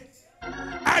money,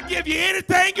 I give you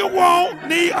anything you want,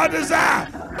 need, or desire.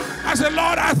 I said,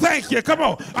 Lord, I thank you. Come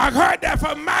on. I heard that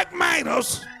from Mike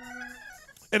Minos.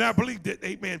 And I believe that,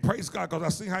 amen, praise God, because I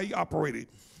see how he operated.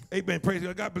 Amen, praise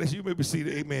God. God bless you. You may be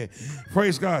seated, amen.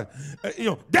 Praise God.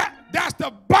 That's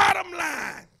the bottom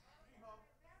line.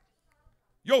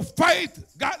 Your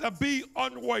faith got to be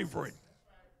unwavering.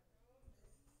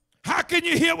 How can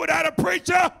you hear without a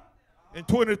preacher? In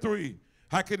 23,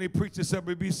 how can they preach this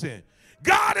and be sent?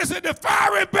 God is in the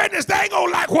firing business. They ain't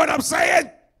gonna like what I'm saying.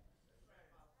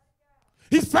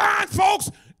 He found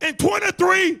folks in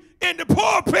 23 in the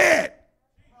pulpit.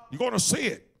 You're gonna see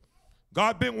it.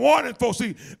 God been warning folks.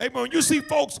 See, amen, when you see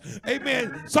folks,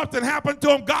 amen, something happened to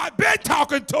them, God been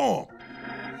talking to them.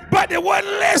 But they wouldn't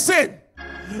listen.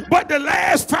 But the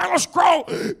last final scroll,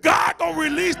 God gonna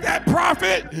release that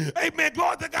prophet, amen,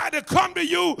 glory to God, to come to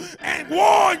you and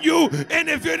warn you. And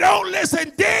if you don't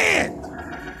listen, then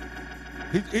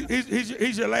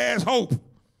he's your last hope.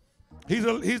 He's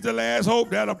the last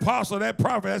hope. That apostle, that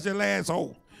prophet, that's your last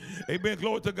hope. Amen,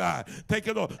 glory to God. Thank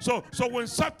you, Lord. So when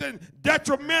something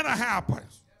detrimental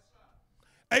happens,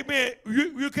 amen,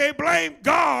 you can't blame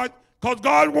God because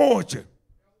God wants you.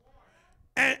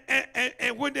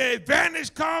 And when the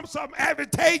advantage comes, something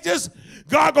advantageous,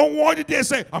 God gonna warn you there and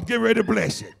say, I'm getting ready to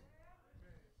bless you.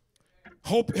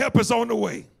 Help is on the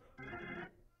way.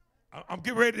 I'm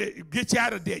getting ready to get you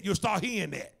out of debt. You'll start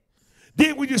hearing that.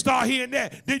 Then when you start hearing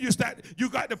that, then you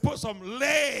got to put some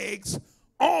legs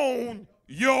on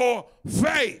your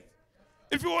faith.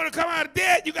 If you want to come out of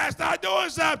debt, you got to start doing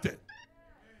something.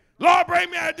 Lord, bring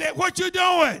me out of debt. What you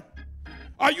doing?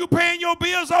 Are you paying your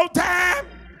bills on time?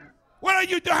 What are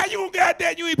you doing? How you going to get out there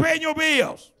and you ain't paying your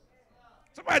bills?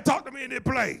 Somebody talk to me in this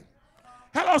place.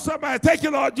 Hello, somebody. Thank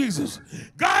you, Lord Jesus.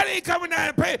 God ain't coming down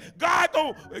and pay. God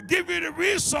going to give you the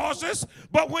resources,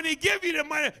 but when he give you the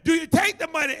money, do you take the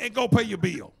money and go pay your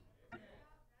bill?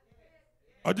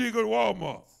 Or do you go to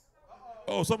Walmart?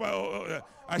 Oh, somebody,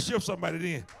 I shift somebody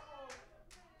then.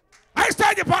 I ain't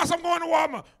telling you, Pastor, I'm going to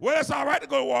Walmart. Well, it's all right to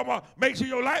go to Walmart. Make sure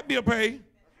your light bill paid.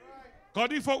 Because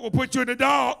these folk will put you in the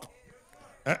dark.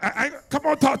 Come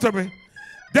on, talk to me.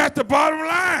 That's the bottom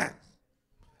line.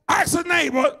 Ask a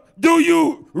neighbor, do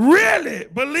you really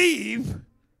believe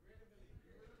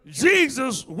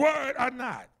Jesus' word or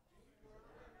not?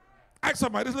 Ask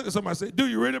somebody, let's look at somebody and say, do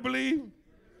you really believe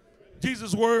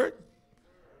Jesus' word?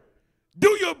 Do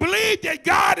you believe that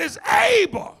God is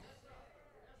able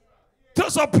to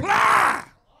supply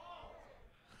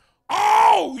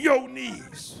all your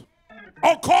needs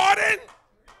according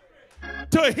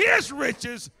to his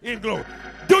riches in glory?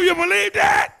 Do you believe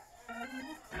that?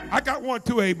 I got 1,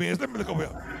 2 amens. Let me look over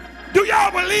here. Do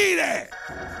y'all believe that?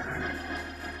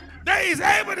 That he's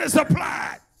able to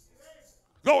supply it.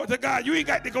 Glory to God. You ain't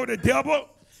got to go to the devil.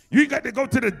 You ain't got to go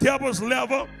to the devil's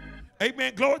level.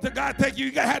 Amen. Glory to God. Thank you.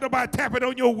 You got to have nobody tapping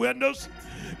on your windows.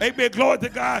 Amen. Glory to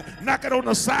God. Knocking on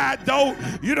the side door.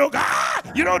 You don't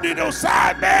need no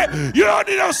side, man. You don't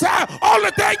need no side. All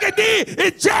the thing you need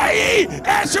is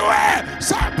J-E-S-U-S.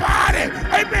 Somebody.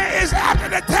 Amen. It's after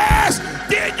the test.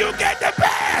 Then you get the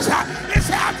best. It's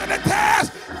after the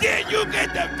test. Then you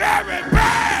get the very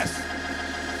best.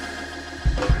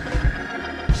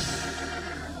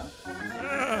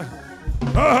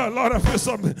 Lord, I feel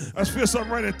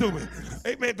something running through me.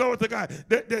 Amen. Glory to God.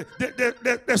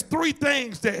 There's 3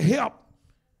 things that help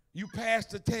you pass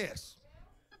the test.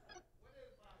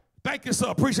 Thank you, sir.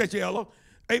 Appreciate you, Ella.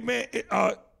 Amen.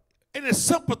 And it's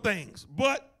simple things,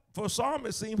 but for some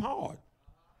it seems hard.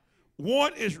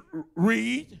 1 is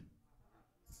read.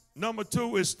 Number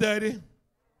 2 is study.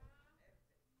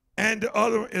 And the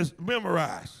other is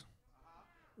memorize.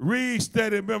 Read,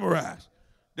 study, memorize.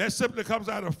 That simply comes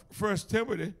out of 1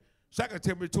 Timothy, 2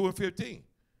 Timothy 2 and 15.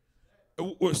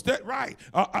 Right.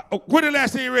 When the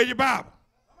last time you read your Bible?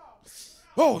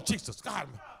 Oh, Jesus, God.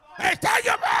 Hey, tell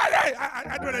your man.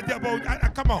 I know that devil.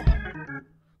 Come on.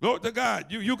 Lord to God,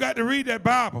 you got to read that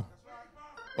Bible.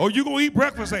 Or you going to eat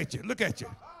breakfast, ain't you? Look at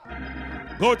you.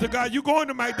 Lord to God, you going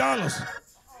to McDonald's.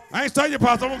 I ain't telling you,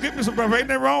 Pastor, I'm going to get me some breakfast. Ain't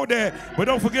nothing wrong with that. But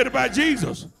don't forget about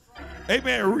Jesus.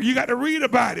 Amen. You got to read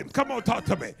about him. Come on, talk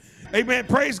to me. Amen.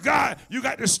 Praise God. You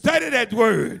got to study that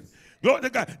word. Lord to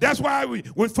God. That's why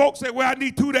when folks say, well, I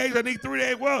need 2 days, I need 3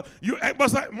 days, well, you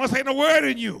must ain't no word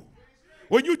in you.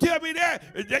 When you tell me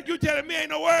that you telling me ain't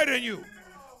no word in you.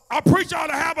 A preacher ought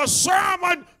to have a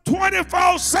sermon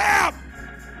 24/7.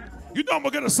 You know I'm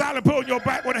going to get a silent pill on your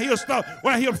back when I hear stuff,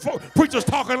 when I hear preachers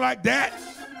talking like that.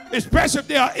 Especially if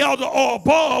they're elder or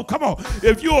above. Come on.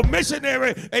 If you're a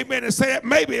missionary, amen, and say that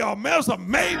maybe, or minister,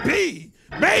 maybe,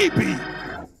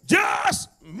 just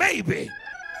maybe.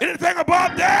 Anything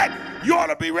above that, you ought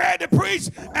to be ready to preach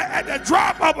at the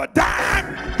drop of a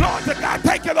dime. Lord to God,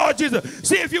 thank you, Lord Jesus.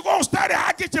 See, if you're going to study,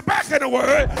 I'll get you back in the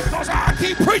word. Because I'll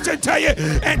keep preaching to you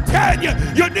and telling you,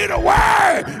 you need a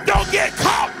word. Don't get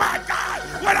caught, my God,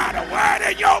 without a word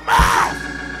in your mouth.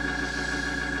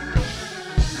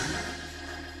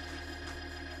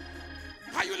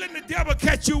 How you letting the devil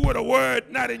catch you with a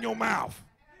word not in your mouth?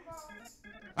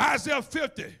 Isaiah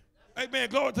 50. Amen.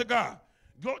 Glory to God.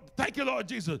 Thank you, Lord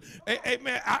Jesus.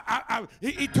 Amen.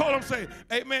 He told him, say,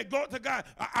 amen, glory to God.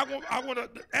 I want to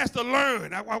ask to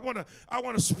learn. I want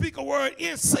to speak a word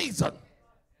in season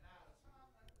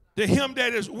to him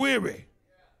that is weary.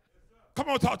 Come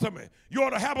on, talk to me. You ought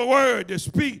to have a word to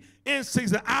speak in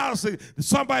season, out of season.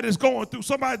 Somebody that's going through,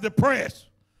 somebody depressed,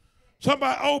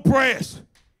 somebody oppressed.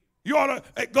 You ought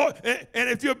to go, and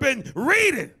if you've been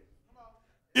reading,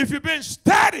 if you've been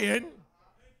studying,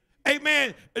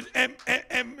 amen,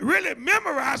 and really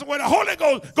memorizing what the Holy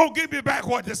Ghost gonna give you back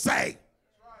what to say.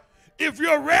 If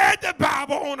you read the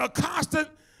Bible on a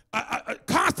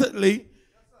constantly,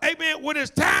 amen, when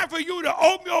it's time for you to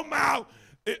open your mouth,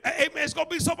 amen, it's gonna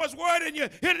be so much word in you,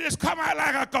 it'll just come out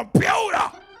like a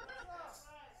computer.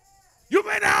 You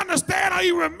may not understand or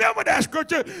you remember that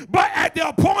scripture, but at the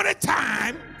appointed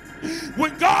time,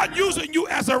 when God using you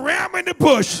as a ram in the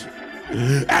bush,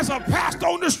 as a pastor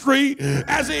on the street,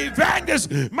 as an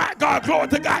evangelist, my God, glory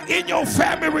to God, in your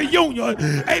family reunion,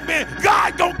 amen,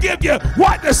 God gonna give you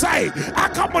what to say. I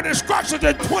come with instructions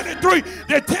in 23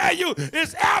 to tell you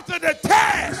it's after the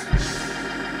test.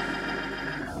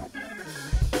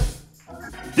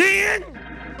 Then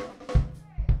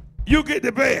you get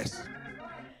the best.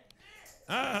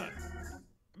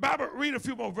 Bible, read a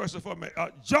few more verses for me.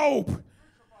 Job,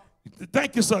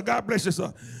 thank you, sir. God bless you,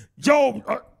 sir. Job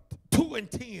 2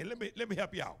 and 10. Let me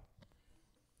help you out.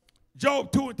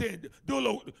 Job 2 and 10. Do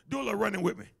a little running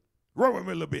with me. Run with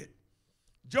me a little bit.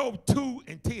 Job 2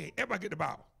 and 10. Everybody get the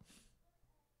Bible.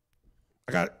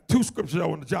 I got two scriptures I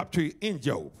want to drop to you in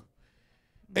Job.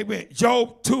 Amen.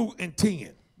 Job 2 and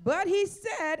 10. But he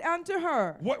said unto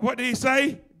her, What did he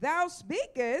say? Thou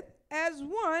speakest as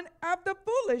one of the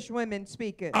foolish women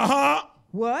speaketh. Uh-huh.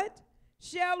 What?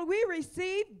 Shall we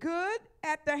receive good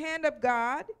at the hand of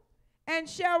God? And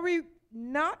shall we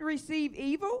not receive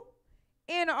evil?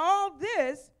 In all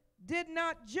this did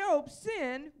not Job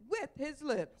sin with his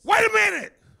lips. Wait a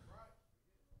minute.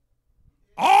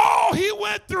 All he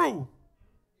went through,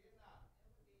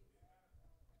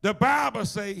 the Bible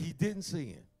say he didn't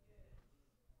sin.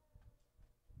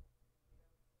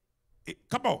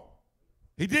 Come on.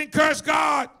 He didn't curse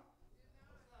God.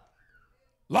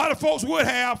 A lot of folks would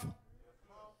have.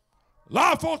 A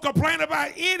lot of folks complain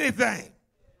about anything.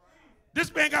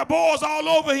 This man got boils all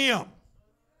over him.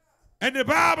 And the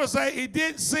Bible says he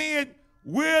didn't sin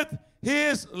with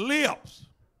his lips.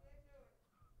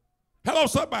 Hello,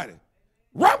 somebody.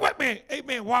 Run with me,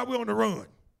 amen, while we're on the run.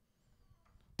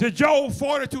 To Job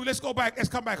 42, let's go back, let's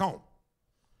come back home.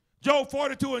 Job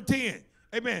 42 and 10,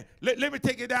 amen. Let me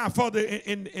take it down further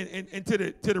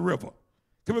into the river.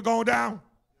 Can we go on down?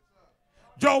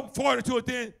 Job 42 and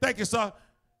 10, thank you, sir.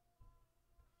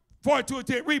 42 and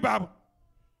 10, read Bible.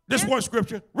 This one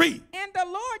scripture, read. And the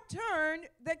Lord turned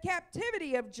the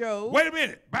captivity of Job. Wait a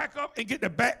minute, back up and get the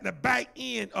back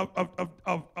end of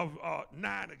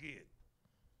 9 again.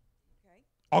 Okay.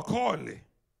 Accordingly.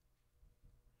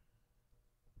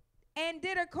 And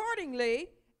did accordingly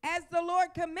as the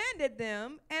Lord commanded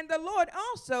them, and the Lord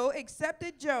also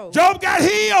accepted Job. Job got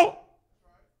healed.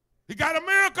 He got a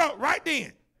miracle right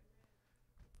then.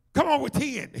 Come on with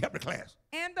 10 to help the class.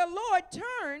 And the Lord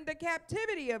turned the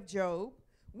captivity of Job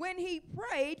when he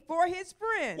prayed for his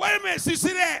friends. Wait a minute, see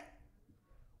that?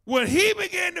 When he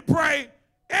began to pray,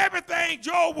 everything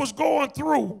Job was going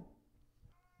through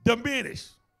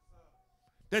diminished.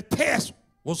 The test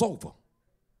was over.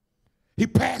 He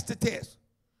passed the test.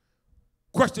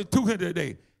 Question 200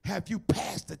 today, have you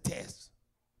passed the test?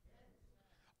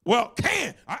 Well,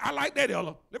 I like that,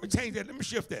 Ella. Let me change that. Let me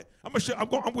shift that. I'm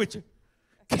with you.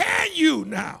 Can you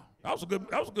now? That was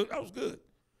good.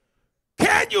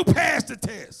 Can you pass the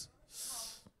test?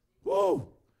 Woo.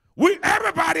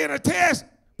 Everybody in a test,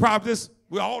 probably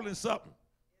we're all in something.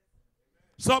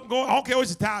 Something going, I don't care what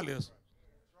your title is.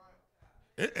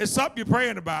 It's something you're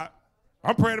praying about.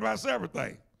 I'm praying about several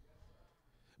things.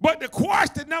 But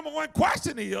the number one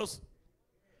question is,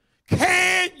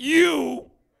 Can you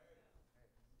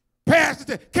pass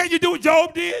the test? Can you do what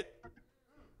Job did?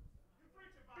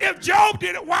 If Job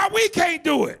did it, why we can't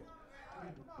do it?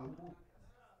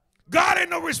 God ain't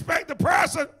no respect the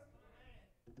person.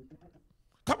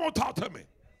 Come on, talk to me.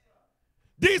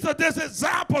 These are just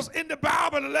examples in the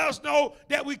Bible to let us know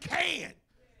that we can.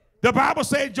 The Bible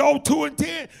says Job 2 and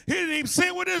 10, he didn't even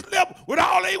sin with his lip with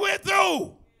all he went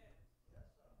through.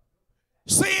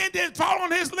 Sin didn't fall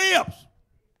on his lips.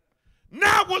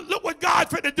 Now look what God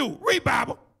finna do. Read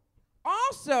Bible.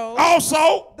 Also,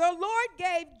 the Lord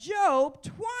gave Job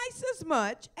twice as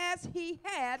much as he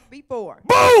had before.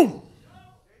 Boom!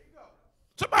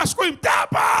 Somebody scream,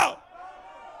 double!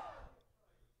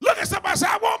 Look at somebody say,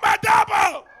 I want my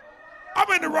double.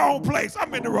 I'm in the wrong place.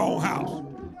 I'm in the wrong house.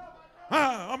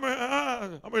 I'm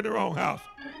in the wrong house.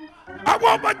 I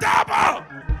want my double.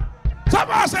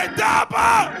 Somebody say double.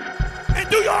 And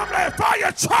do your own for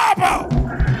your trouble.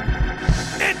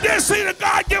 And this season,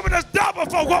 God giving us double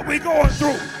for what we're going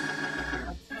through.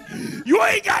 You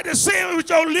ain't got to say it with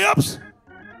your lips.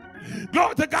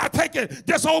 Glory to God, take it.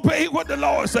 Just obey what the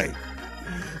Lord say.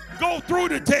 Go through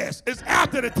the test. It's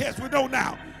after the test. We know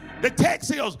now. The text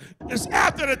says it's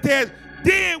after the test.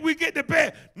 Then we get to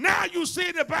bed. Now you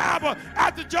see the Bible.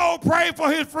 After Job prayed for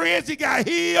his friends, he got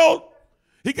healed.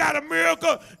 He got a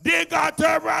miracle. Then God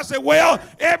turned around and said, well,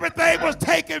 everything was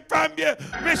taken from you.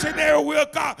 Missionary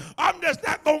Wilcox. I'm just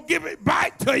not going to give it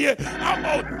back to you. I'm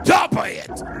going to double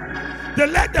it. To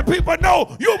let the people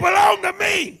know you belong to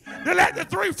me. To let the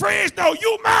three friends know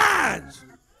you mine.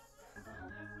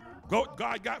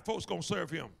 God got folks going to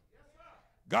serve him.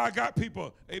 God got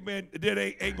people, amen, that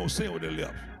ain't going to sin with their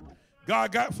lips.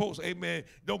 God got folks, amen,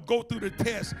 don't go through the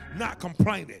test not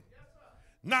complaining.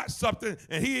 Not something,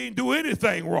 and he ain't do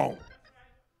anything wrong.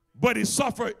 But he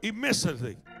suffered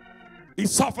immensely. He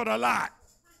suffered a lot.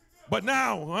 But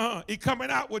now, he coming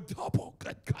out with double.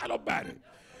 Good God Almighty.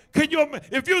 Can you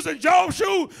imagine? If you was in Job's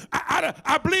shoes,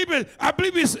 I believe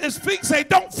his feet say,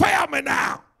 don't fail me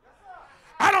now.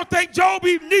 I don't think Job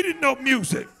even needed no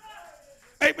music.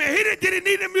 Amen. Did he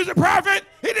need the music prophet?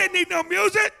 He didn't need no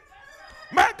music.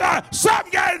 My God,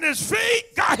 something got in his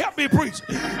feet. God help me preach.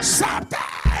 Something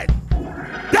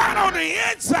down on the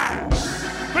inside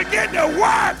begin to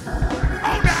work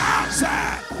on the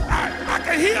outside. I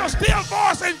can hear a still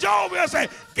voice in Job. He'll say,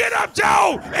 get up,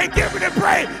 Job, and give me the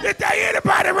praise. If there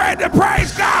anybody ready to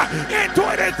praise God in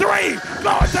 23,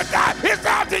 glory to God, it's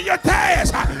out to your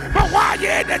task. But while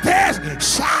you're in the task,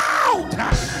 shout,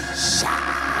 shout,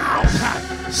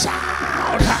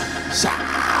 shout, shout,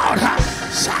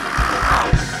 shout.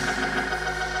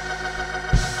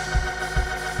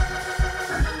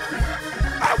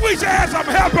 I wish I had some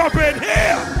help up in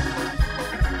here.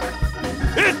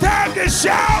 It's time to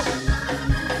shout.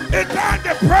 It's time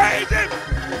to praise him.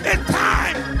 It's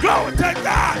time. Glory to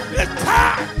God. It's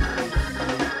time.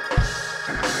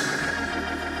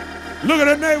 Look at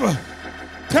that neighbor.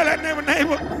 Tell that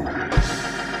neighbor,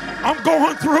 I'm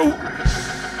going through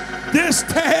this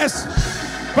test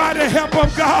by the help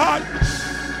of God.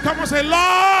 Come on, say,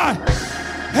 Lord,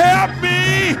 help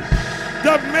me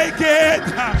to make it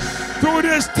through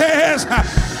this test.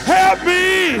 Help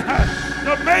me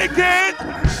to make it.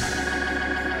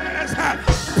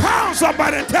 Pound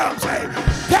somebody and tell them,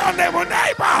 tell neighbor,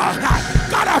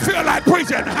 God, I feel like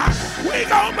preaching. We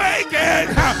gonna make it.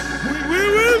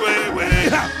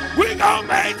 We gonna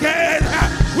make it.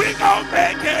 We gonna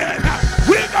make it.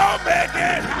 We gonna make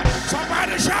it.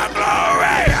 Somebody shout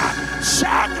glory.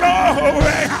 Shout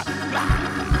glory.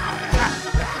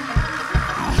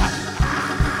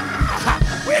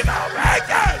 We gonna make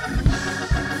it.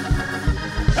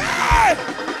 Hey!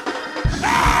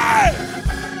 Hey!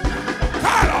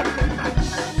 God Almighty.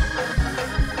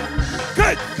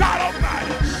 Good God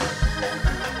Almighty.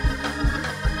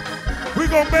 We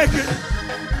gonna make it.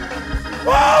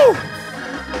 Woo!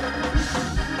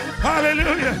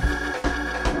 Hallelujah.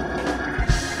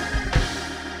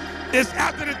 It's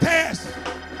after the test.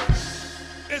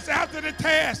 It's after the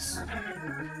test.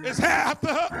 It's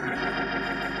after,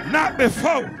 not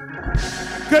before.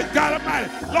 Good God Almighty.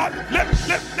 Lord, let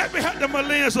me help the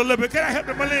millennials a little bit. Can I help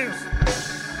the millennials?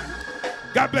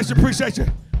 God bless you. Appreciate you.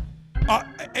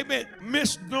 Amen.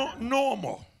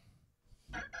 Misnomer.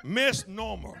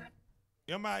 Misnomer.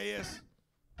 M-I-S-N-O-M-E-R.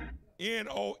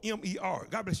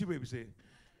 God bless you, baby. Say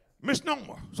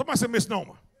misnomer. Somebody say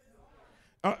misnomer.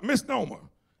 Misnomer.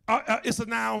 It's a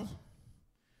noun.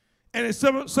 And it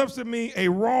substantially means a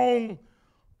wrong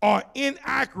or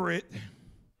inaccurate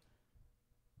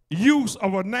use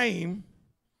of a name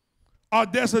or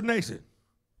designation.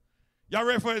 Y'all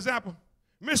ready for an example?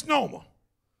 Misnomer.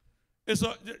 It's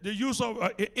the use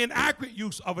of inaccurate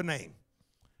use of a name.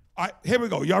 All right, here we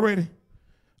go. Y'all ready?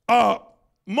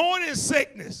 Morning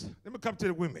sickness. Let me come to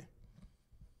the women.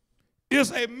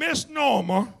 Is a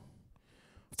misnomer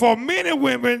for many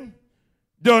women.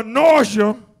 The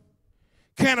nausea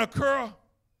can occur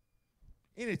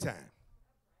anytime.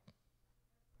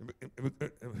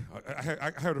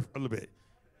 I heard a little bit.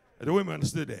 The women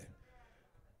understood that.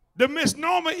 The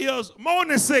misnomer is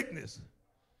morning sickness.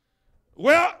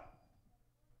 Well,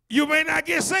 you may not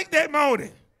get sick that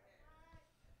morning.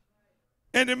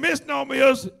 And the misnomer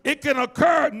is it can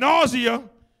occur, nausea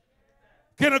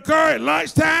can occur at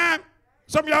lunchtime.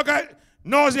 Some of y'all got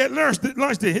nausea at lunch.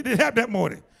 It didn't happen that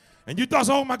morning. And you thought,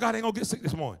 oh my God, I ain't gonna get sick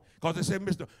this morning. Because they said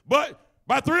misnomer. But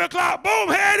by 3 o'clock, boom,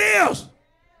 here it is.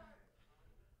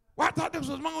 Well, I thought this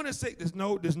was morning sickness.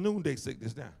 No, this noonday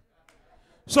sickness now.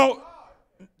 So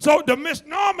the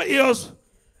misnomer is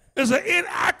an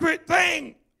inaccurate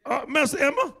thing, Miss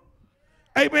Emma.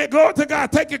 Amen. Glory to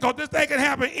God. Take it, because this thing can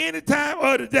happen any time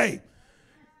of the day.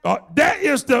 That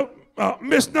is the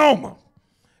misnomer.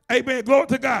 Amen. Glory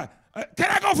to God. Can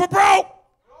I go for broke?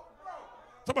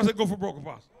 Somebody said go for broke,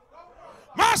 Apostle.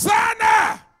 My son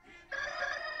now.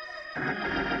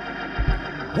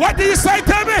 What did you say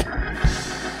to me?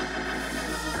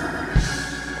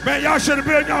 Man, y'all should have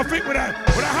been on y'all feet when I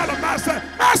hollered my son.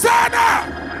 My son now.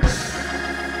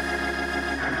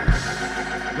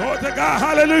 Lord to God,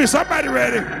 hallelujah. Somebody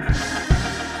ready?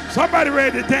 Somebody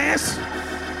ready to dance?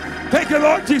 Thank you,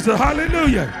 Lord Jesus,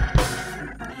 hallelujah.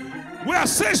 Well,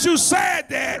 since you said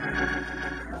that,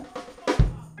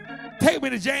 take me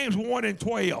to James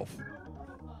 1:12.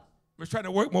 I'm trying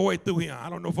to work my way through here. I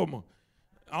don't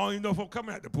even know if I'm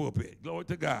coming out the pulpit. Glory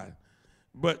to God.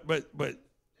 But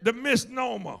the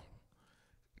misnomer.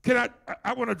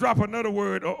 I want to drop another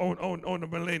word on the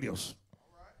millennials.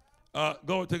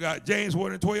 Go to God. James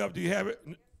 1:12. Do you have it?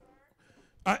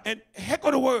 And heck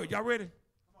of the word. Y'all ready?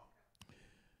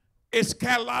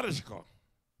 Eschatological.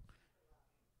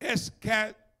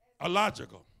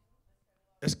 Eschatological.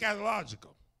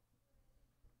 Eschatological.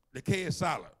 The K is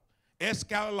silent.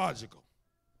 Eschatological.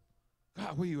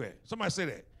 God, where you at? Somebody say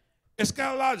that.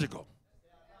 Eschatological.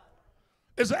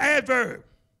 It's an adverb.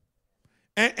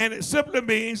 And it simply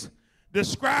means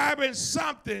describing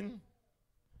something,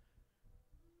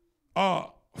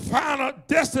 final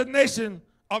destination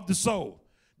of the soul.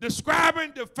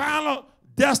 Describing the final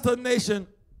destination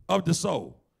of the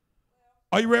soul.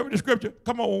 Are you ready with the scripture?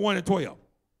 Come on, 1:12.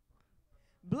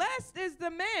 Blessed is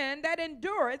the man that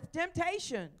endureth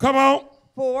temptation. Come on.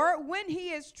 For when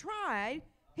he is tried,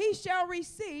 he shall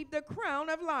receive the crown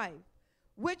of life,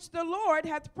 which the Lord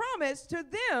hath promised to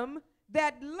them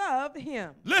that love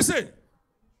him. Listen.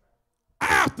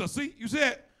 After, see, you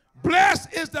said,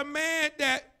 blessed is the man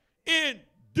that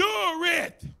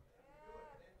endureth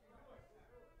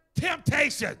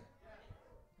temptation.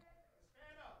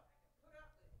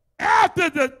 After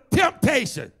the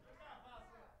temptation.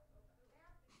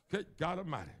 Good God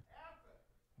Almighty.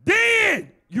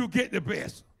 Then you get the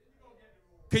best.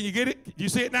 Can you get it? You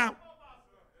see it now?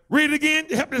 Read it again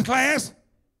to help this class.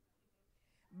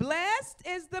 Blessed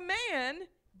is the man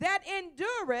that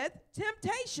endureth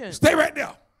temptation. Stay right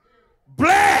there.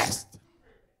 Blessed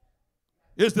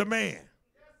is the man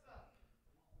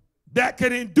that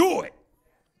can endure it.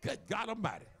 Good God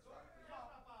Almighty.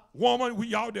 Woman, we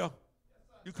y'all there.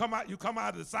 You come out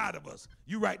of the side of us.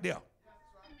 You right there.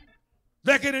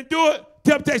 That can endure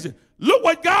temptation. Look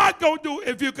what God gonna do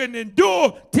if you can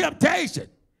endure temptation.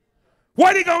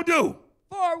 What he gonna do?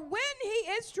 For when he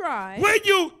is tried. When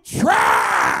you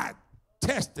tried,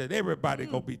 tested, everybody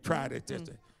gonna be tried and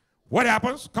tested. What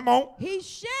happens? Come on. He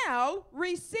shall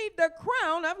receive the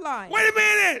crown of life. Wait a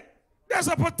minute. There's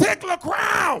a particular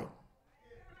crown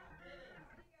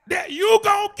that you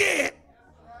gonna get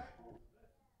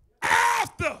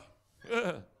after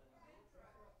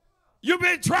you've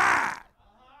been tried.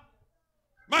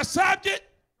 My subject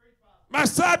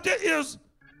is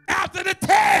after the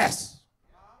test.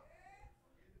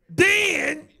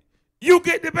 Then you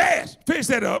get the best. Finish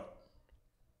that up.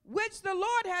 Which the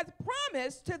Lord hath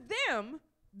promised to them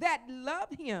that love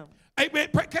him. Amen.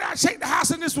 Can I shake the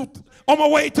house in this on my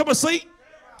way to my seat?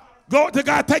 Glory to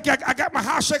God. Thank you. I got my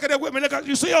house shaker there with me. Look,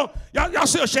 you see her? Y'all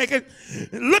still shaking.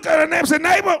 Look at her name and say,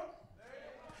 neighbor,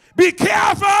 be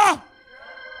careful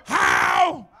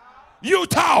how you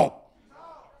talk.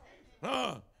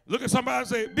 Look at somebody and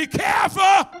say, be careful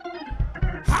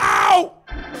how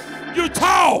you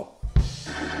talk.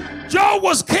 Job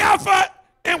was careful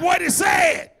in what he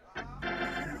said.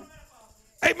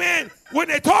 Amen. When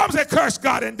they told him that curse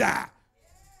God and die,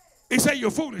 he said,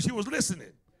 you're foolish. He was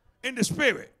listening in the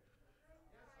spirit.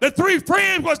 The 3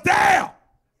 friends was there.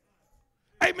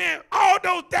 Amen. All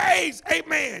those days,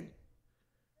 amen.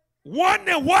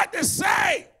 Wondering what to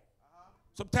say.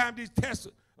 Sometimes these tests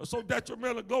are so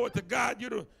detrimental. Glory to God. You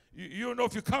don't know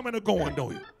if you're coming or going,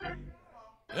 don't you?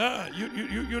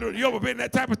 You ever been in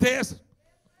that type of test?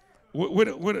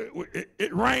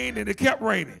 It rained and it kept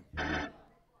raining.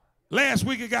 Last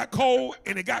week it got cold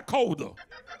and it got colder.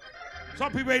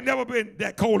 Some people ain't never been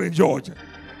that cold in Georgia.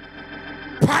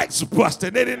 Pipes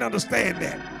busted. They didn't understand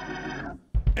that.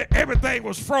 Everything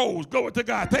was froze. Glory to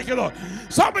God. Thank you, Lord.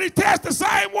 Somebody test the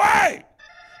same way.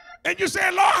 And you say,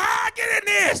 Lord, how I get in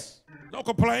this? Don't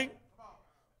complain.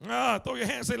 Throw your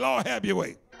hand and say, Lord, have your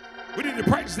way. We need to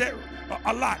practice that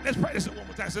a lot. Let's practice it one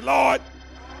more time. Say, Lord,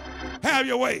 have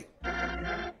your way.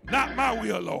 Not my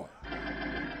will, Lord,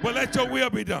 but let your will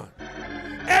be done.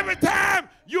 Every time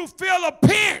you feel a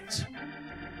pinch,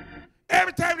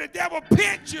 every time the devil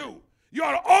pinch you, you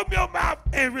ought to open your mouth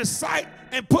and recite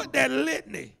and put that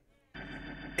litany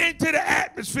into the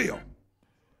atmosphere.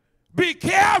 Be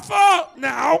careful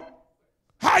now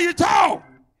how you talk.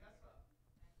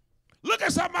 Look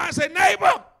at somebody and say,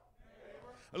 neighbor,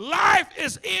 life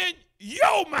is in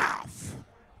your mouth.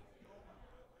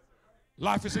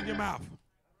 Life is in your mouth.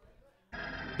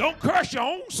 Don't curse your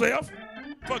own self,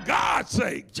 for God's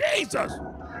sake. Jesus.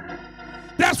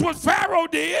 That's what Pharaoh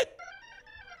did.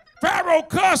 Pharaoh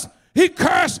cursed. He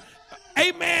cursed,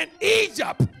 amen,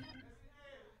 Egypt.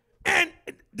 And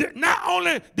not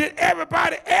only did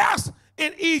everybody else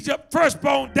in Egypt,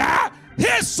 firstborn, die,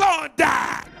 his son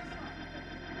died.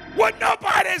 With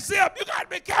nobody except, you got to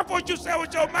be careful what you say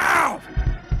with your mouth.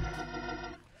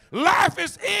 Life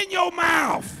is in your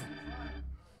mouth.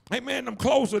 Amen. I'm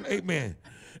closing. Amen.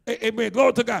 Amen.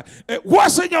 Glory to God.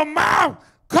 What's in your mouth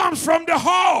comes from the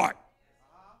heart.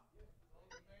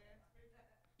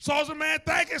 So is a man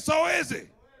thinking, so is he.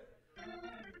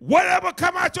 Whatever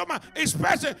come out your mouth,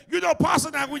 especially, Pastor,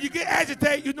 now when you get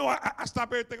agitated, I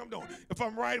stop everything I'm doing. If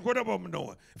I'm writing, whatever I'm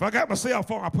doing. If I got my cell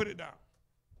phone, I put it down.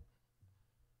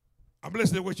 I'm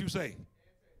listening to what you say.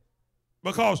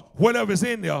 Because whatever's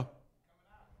in there,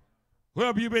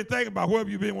 whatever you've been thinking about, whatever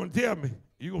you've been wanting to tell me,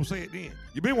 you're going to say it then.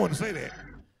 You've been wanting to say that.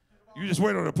 You just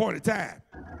wait on the appointed time.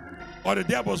 Or the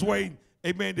devil's waiting,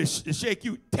 amen, to shake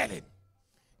you. Tell him.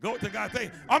 Go to God.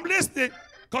 Thing. I'm listening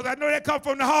because I know that comes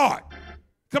from the heart.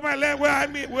 Come on,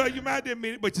 well, you might didn't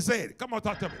mean it, but you said it. Come on,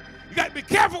 talk to me. You got to be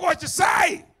careful what you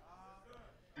say.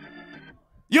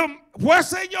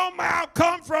 What's in your mouth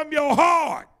comes from your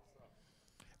heart.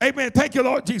 Amen. Thank you,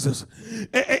 Lord Jesus.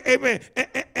 Amen.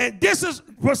 And this is,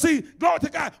 well, see, glory to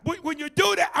God. When you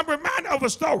do that, I'm reminded of a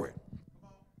story.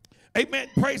 Amen.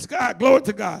 Praise God. Glory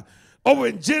to God. Over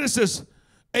in Genesis,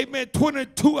 amen,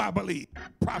 22, I believe,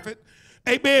 prophet.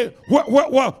 Amen.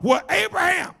 What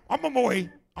Abraham, I'm a more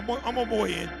in.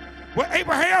 Well,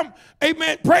 Abraham,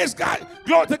 amen, praise God,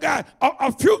 glory to God.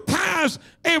 A few times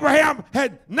Abraham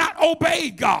had not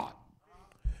obeyed God.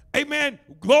 Amen.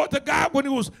 Glory to God when he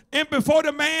was in before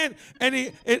the man and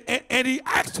he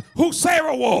asked who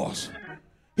Sarah was.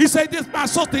 He said, this my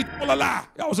sister, he told a lie.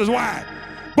 That was his wife.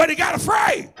 But he got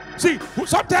afraid. See,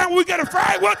 sometimes we get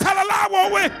afraid, we'll tell a lie,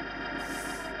 won't we?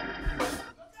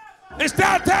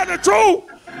 Instead of telling the truth,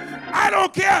 I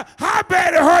don't care how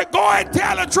bad it hurt, go ahead and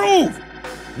tell the truth.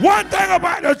 One thing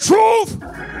about the truth,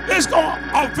 it's going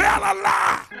to avail a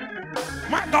lie.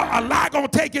 My God, a lie going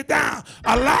to take you down.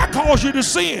 A lie causes you to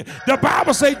sin. The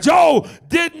Bible says Job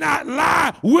did not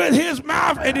lie with his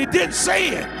mouth and he didn't say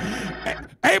it.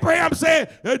 Abraham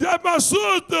said, that's my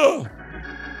sister.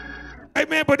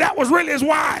 Amen, but that was really his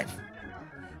wife.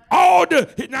 Now,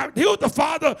 he was the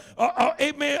father,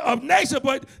 amen, of nation,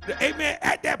 but, amen,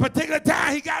 at that particular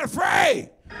time, he got afraid.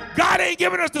 God ain't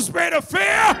giving us the spirit of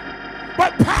fear,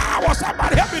 but power.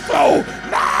 Somebody help me close.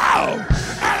 No.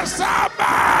 And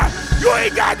somebody, you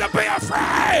ain't got to be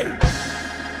afraid.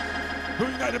 You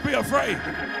ain't got to be afraid.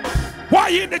 Why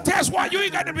you in the test? Why you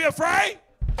ain't got to be afraid?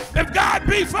 If God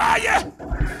be for you,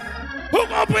 who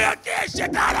gonna be against you?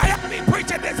 God, I have to be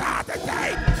preaching this hard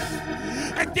today.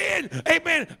 And then,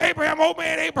 amen, Abraham,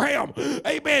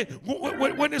 amen,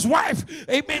 when his wife,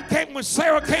 amen, came, when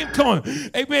Sarah came to him,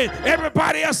 amen,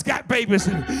 everybody else got babies,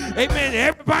 amen,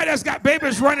 everybody else got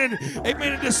babies running,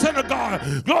 amen, in the synagogue,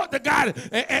 glory to God,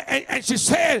 and she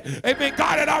said, amen,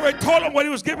 God had already told him what he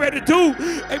was getting ready to do,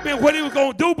 amen, what he was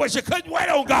going to do, but she couldn't wait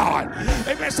on God,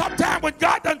 amen, sometimes when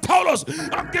God done told us,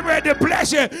 I'm getting ready to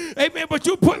bless you, amen, but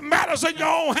you put matters in your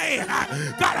own hand,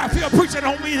 God, I feel preaching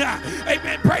on me now,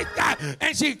 amen, praise God.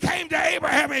 And she came to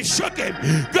Abraham and shook him.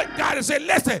 Good God, and said,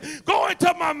 listen, go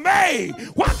into my maid.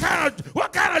 What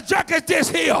kind of junk is this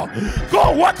here?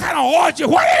 Go, what kind of orgy?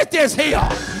 What is this here?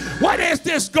 What is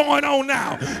this going on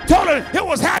now? Told her it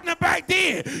was happening back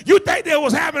then. You think it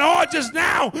was happening all just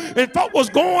now? And folk was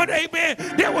going, amen,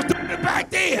 they was doing it back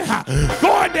then.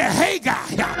 Going to Hagar,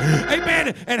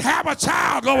 amen, and have a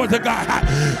child, glory to God.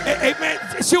 Amen.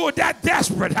 She was that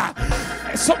desperate.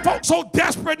 Some folks so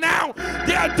desperate now,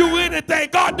 they'll do anything.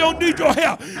 God don't need your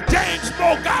help. James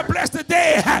Moore, God bless the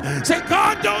dead. Say,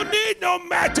 God don't need no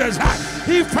matches.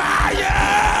 He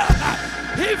fire.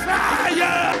 He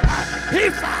fire. He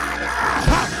fire.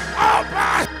 All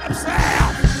by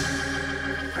himself.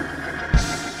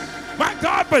 My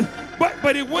God,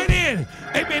 but he went in.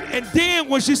 Amen. And then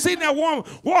when she seen that woman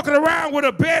walking around with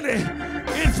her belly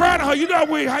in front of her, you know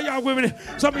how y'all women,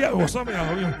 some of y'all,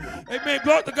 amen,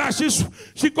 glory to God,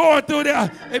 she going through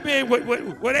there, amen,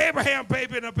 with Abraham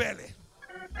baby in her belly.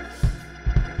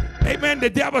 Amen. The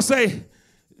devil say,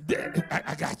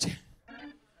 I got you.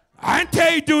 I didn't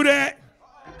tell you to do that.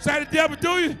 Say the devil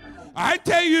do you? I didn't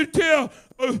tell you to tell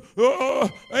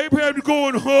Abraham to go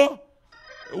in her.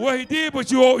 Well, he did, but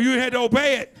you had to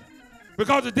obey it.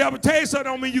 Because the devil tell you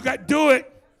something don't mean you got to do it.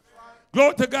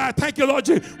 Glory to God. Thank you, Lord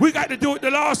Jesus. We got to do it.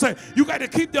 The Lord said you got to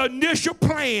keep the initial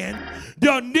plan,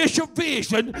 the initial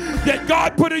vision that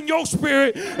God put in your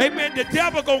spirit. Amen. The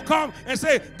devil going to come and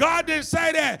say, God didn't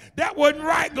say that. That wasn't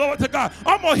right. Glory to God.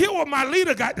 I'm going to hear what my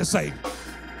leader got to say.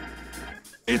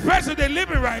 Especially they're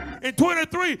living right. In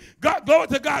 23, God, glory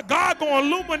to God, God going to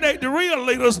illuminate the real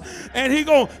leaders, and he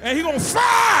going to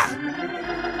fire.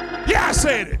 Yeah, I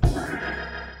said it.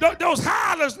 Those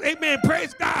hollers, amen,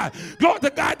 praise God. Glory to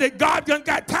God that God done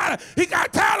got tired. He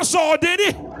got tired of Saul, did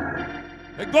he?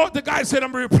 And glory to God and said,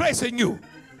 I'm replacing you.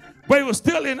 But he was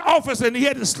still in office, and he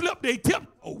had to slip there,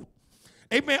 tiptoed,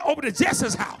 amen, over to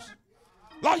Jesse's house.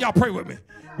 Lord, y'all pray with me.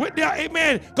 Went there,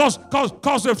 amen,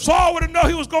 because if Saul would have known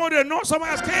he was going to anoint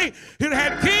somebody else king, he'd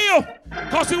have had him killed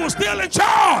because he was still in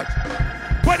charge.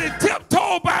 But he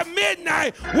tiptoed by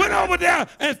midnight, went over there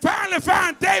and finally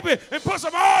found David and put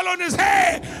some oil on his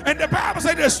head. And the Bible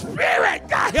said the Spirit,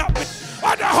 God help me,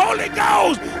 of the Holy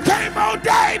Ghost came on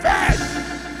David.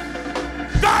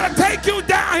 God will take you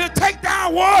down. He'll take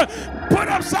down one, put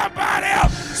up somebody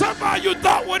else. Somebody you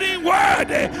thought wasn't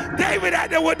worthy. David out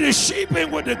there with the sheep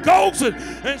and with the goats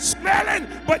and smelling.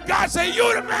 But God said,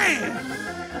 you the man.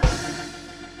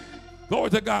 Glory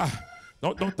to God.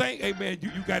 Don't think, amen,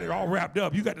 you got it all wrapped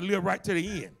up. You got to live right to the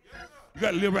end. You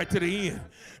got to live right to the end.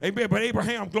 Amen. But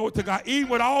Abraham, glory to God,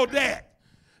 even with all that,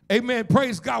 amen,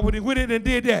 praise God, when he went in and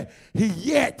did that, he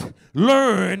yet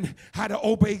learned how to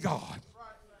obey God.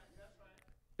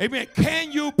 Amen.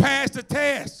 Can you pass the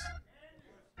test?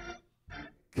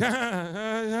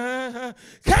 Can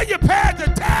you pass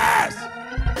the test?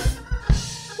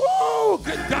 Oh,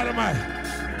 good God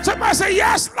Almighty. Somebody say,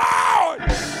 yes, Lord.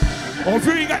 Or if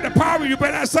you ain't got the power, you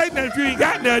better not say nothing if you ain't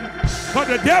got nothing. Because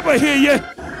the devil hear you.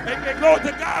 Amen. Glory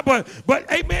to God.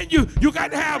 But amen, you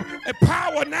got to have a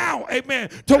power now, amen,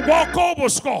 to walk over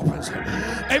scorpions.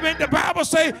 Amen. The Bible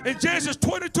says in Genesis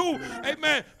 22,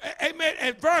 amen,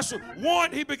 and verse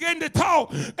 1, he began to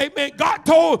talk. Amen. God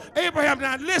told Abraham,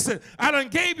 now listen, I done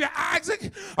gave you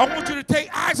Isaac. I want you to take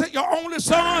Isaac, your only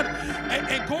son,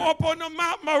 and go up on the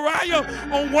Mount Moriah,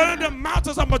 on one of the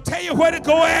mountains. I'm going to tell you where to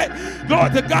go at.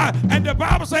 Glory to God. And the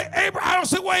Bible says, Abraham, I don't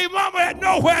see where your mama at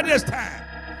nowhere this time.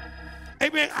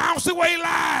 Amen. I don't see where he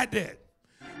lied at.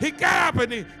 He got up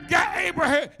and he got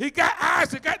Abraham, he got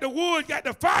Isaac, got the wood, got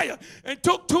the fire, and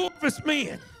took two of his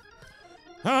men.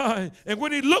 And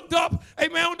when he looked up,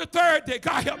 amen, on the third day,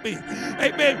 God help me.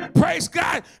 Amen. Praise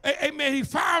God. Amen. He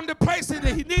found the place that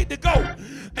he needed to go.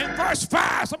 In verse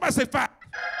 5, somebody say 5.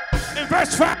 In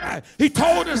verse 5, he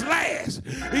told his lads,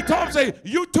 he told him, say,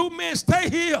 you two men stay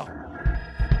here.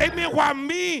 Amen. While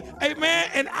me, amen,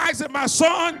 and Isaac, my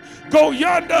son, go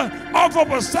yonder, offer up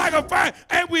a sacrifice,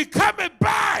 and we coming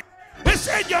back. It's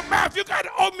in your mouth. You got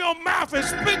to open your mouth and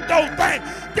speak those things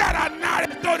that are not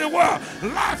in the world.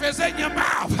 Life is in your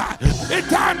mouth. It's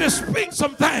time to speak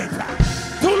some things.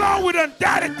 Too long we done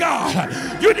doubted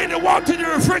God. You need to walk to the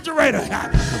refrigerator,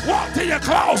 walk to your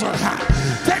closet,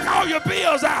 take all your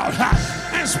bills out,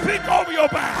 and speak over your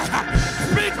body.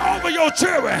 Speak over your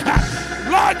children.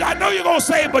 Lord, I know you're going to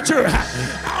save my children.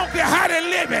 I don't care how they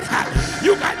live it.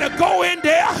 You got to go in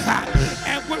there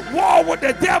and war with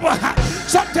the devil.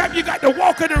 Sometimes you got to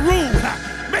walk in the room.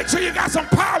 Make sure you got some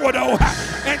power, though,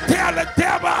 and tell the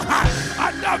devil,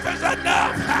 enough is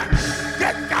enough.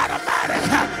 Good God Almighty,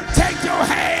 take your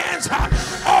hands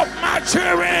off my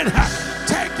children.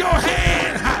 Take your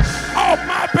hand off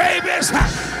my babies.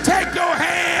 Take your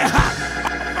hand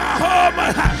off my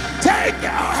husband. Take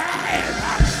your hand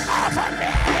off of me.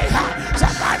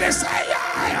 Somebody say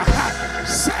yeah.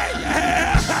 Say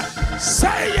yeah.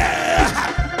 Say yeah.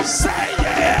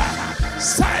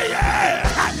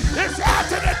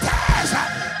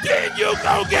 You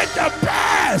gonna get the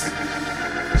best.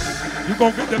 You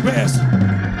gonna get the best.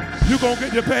 You gonna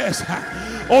get the best.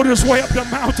 On this way up the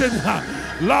mountain,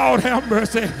 Lord have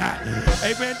mercy.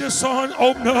 Amen. The sun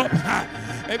opened up.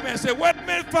 Amen. Say, wait a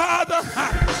minute, Father.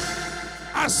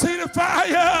 I see the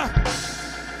fire.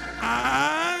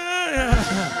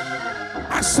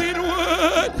 I see the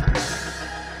wood.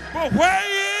 But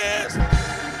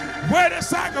where the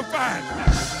sacrifice?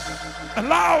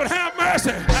 Lord have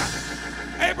mercy.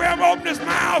 Abraham opened his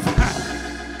mouth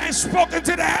and spoke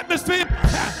into the atmosphere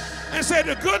and said,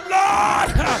 the good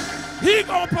Lord, he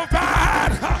gonna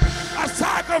provide a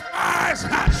sacrifice.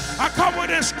 I come with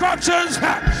instructions.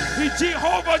 He's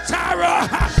Jehovah Jireh.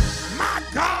 My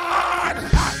God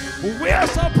will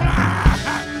supply.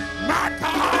 My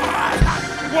God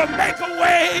will make a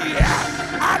way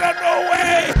out of no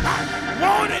way.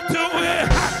 Won't it do it?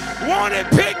 Won't it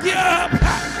pick you up?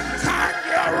 Turn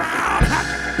you around.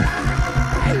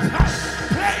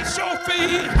 Place your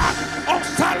feet on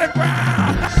solid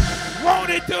ground.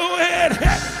 Won't it do it?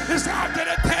 It's after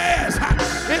the test.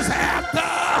 It's after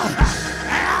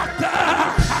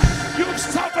you've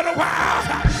suffered a while.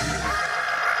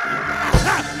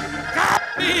 God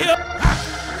will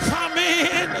come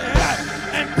in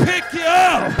and pick you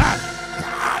up.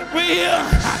 God will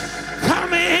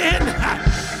come in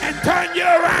and turn you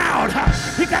around.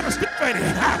 You got to stick with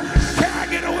it. Can I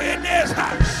get a witness?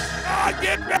 God,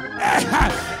 get ready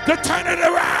to turn it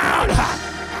around.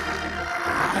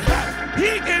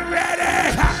 He get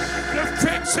ready to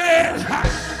fix it.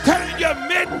 Turn your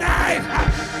midnight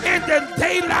into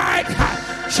daylight.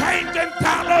 Changing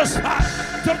dollars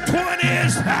to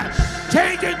 20s.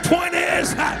 Changing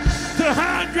 20s to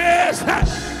hundreds.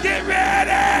 Get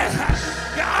ready.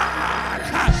 God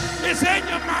is in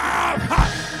your mouth.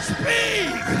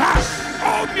 Speak.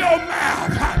 Open your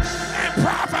mouth and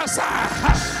prophesy.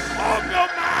 Open your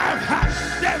mouth.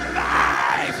 There's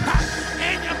life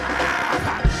in your mouth.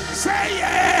 Say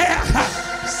yeah.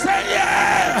 Say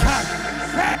yeah.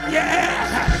 Say yeah.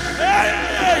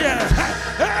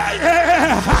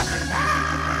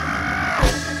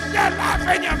 There's life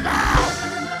in your mouth.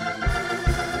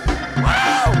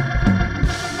 Whoa.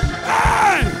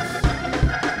 Hey.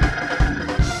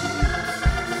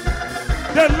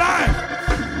 There's life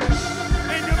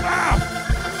in your mouth.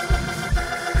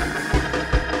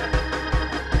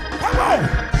 Come on.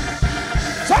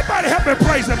 Somebody help me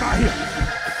praise him out here.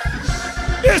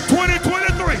 It's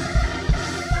 2023.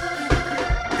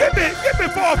 Give me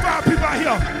 4 or 5 people out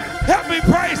here. Help me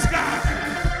praise God.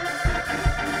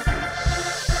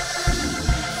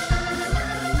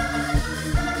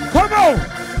 Come on.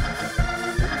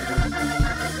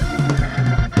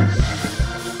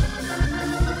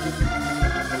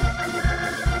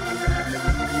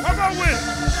 Come on with it.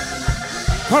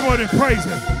 Come on and praise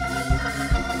him.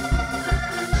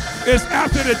 It's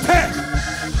after the test.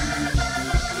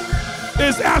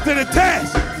 It's after the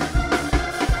test.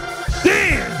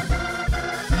 Then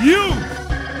you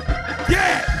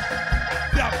get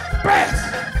the best.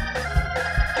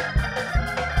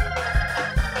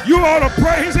 You ought to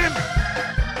praise him.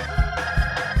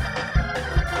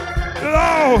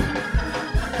 Lord,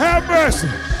 have mercy.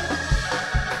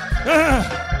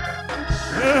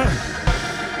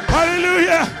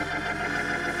 Hallelujah.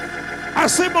 I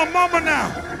see my mama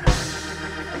now.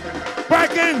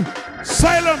 Back in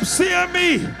Salem,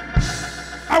 CME.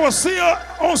 I will see her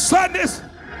on Sundays.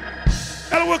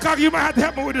 Ella Wilcox, you might have to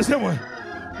help me with this one.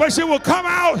 But she will come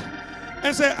out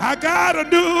and say, I got a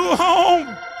new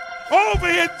home over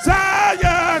in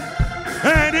Zion.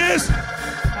 And it's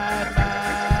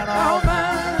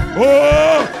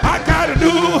oh, I got a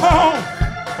new home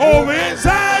over in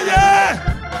Zion.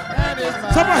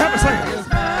 Somebody help me say it.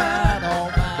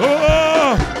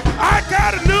 Oh, I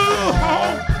got a new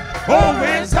home over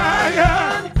in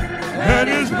Zion. And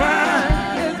it's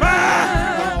mine, mine.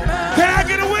 Can I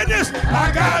get a witness?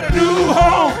 I got a new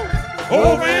home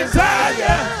over in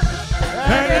Zion.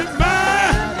 And it's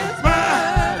mine,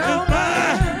 mine, it's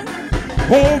mine.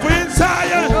 Over in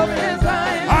Zion.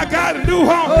 I got a new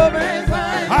home.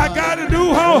 I got a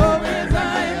new home.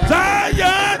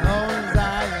 Zion.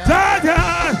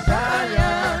 Zion.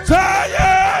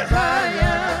 Zion.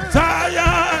 Zion.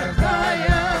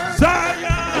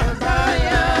 Zion.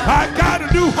 I got a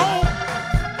new home.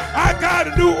 I got a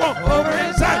new home.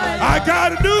 I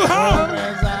got a new home.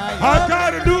 I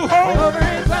got a new home.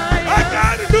 I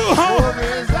got a new home.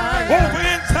 Over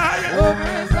in Zion.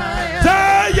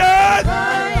 Zion.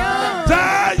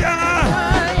 Zion.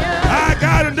 I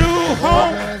got a new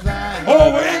home.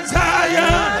 Over in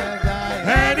Zion.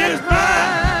 And it's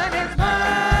mine.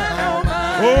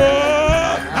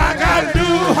 Oh, I got a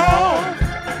new home.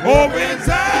 Over in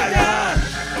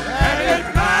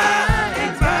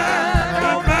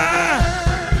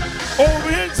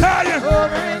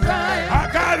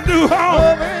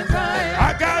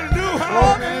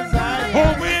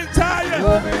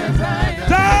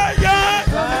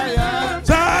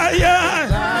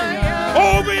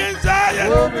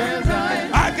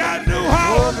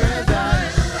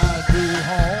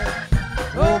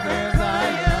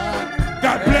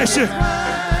you.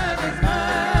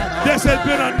 This has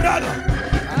been another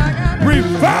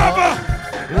revival,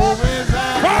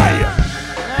 fire,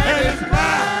 and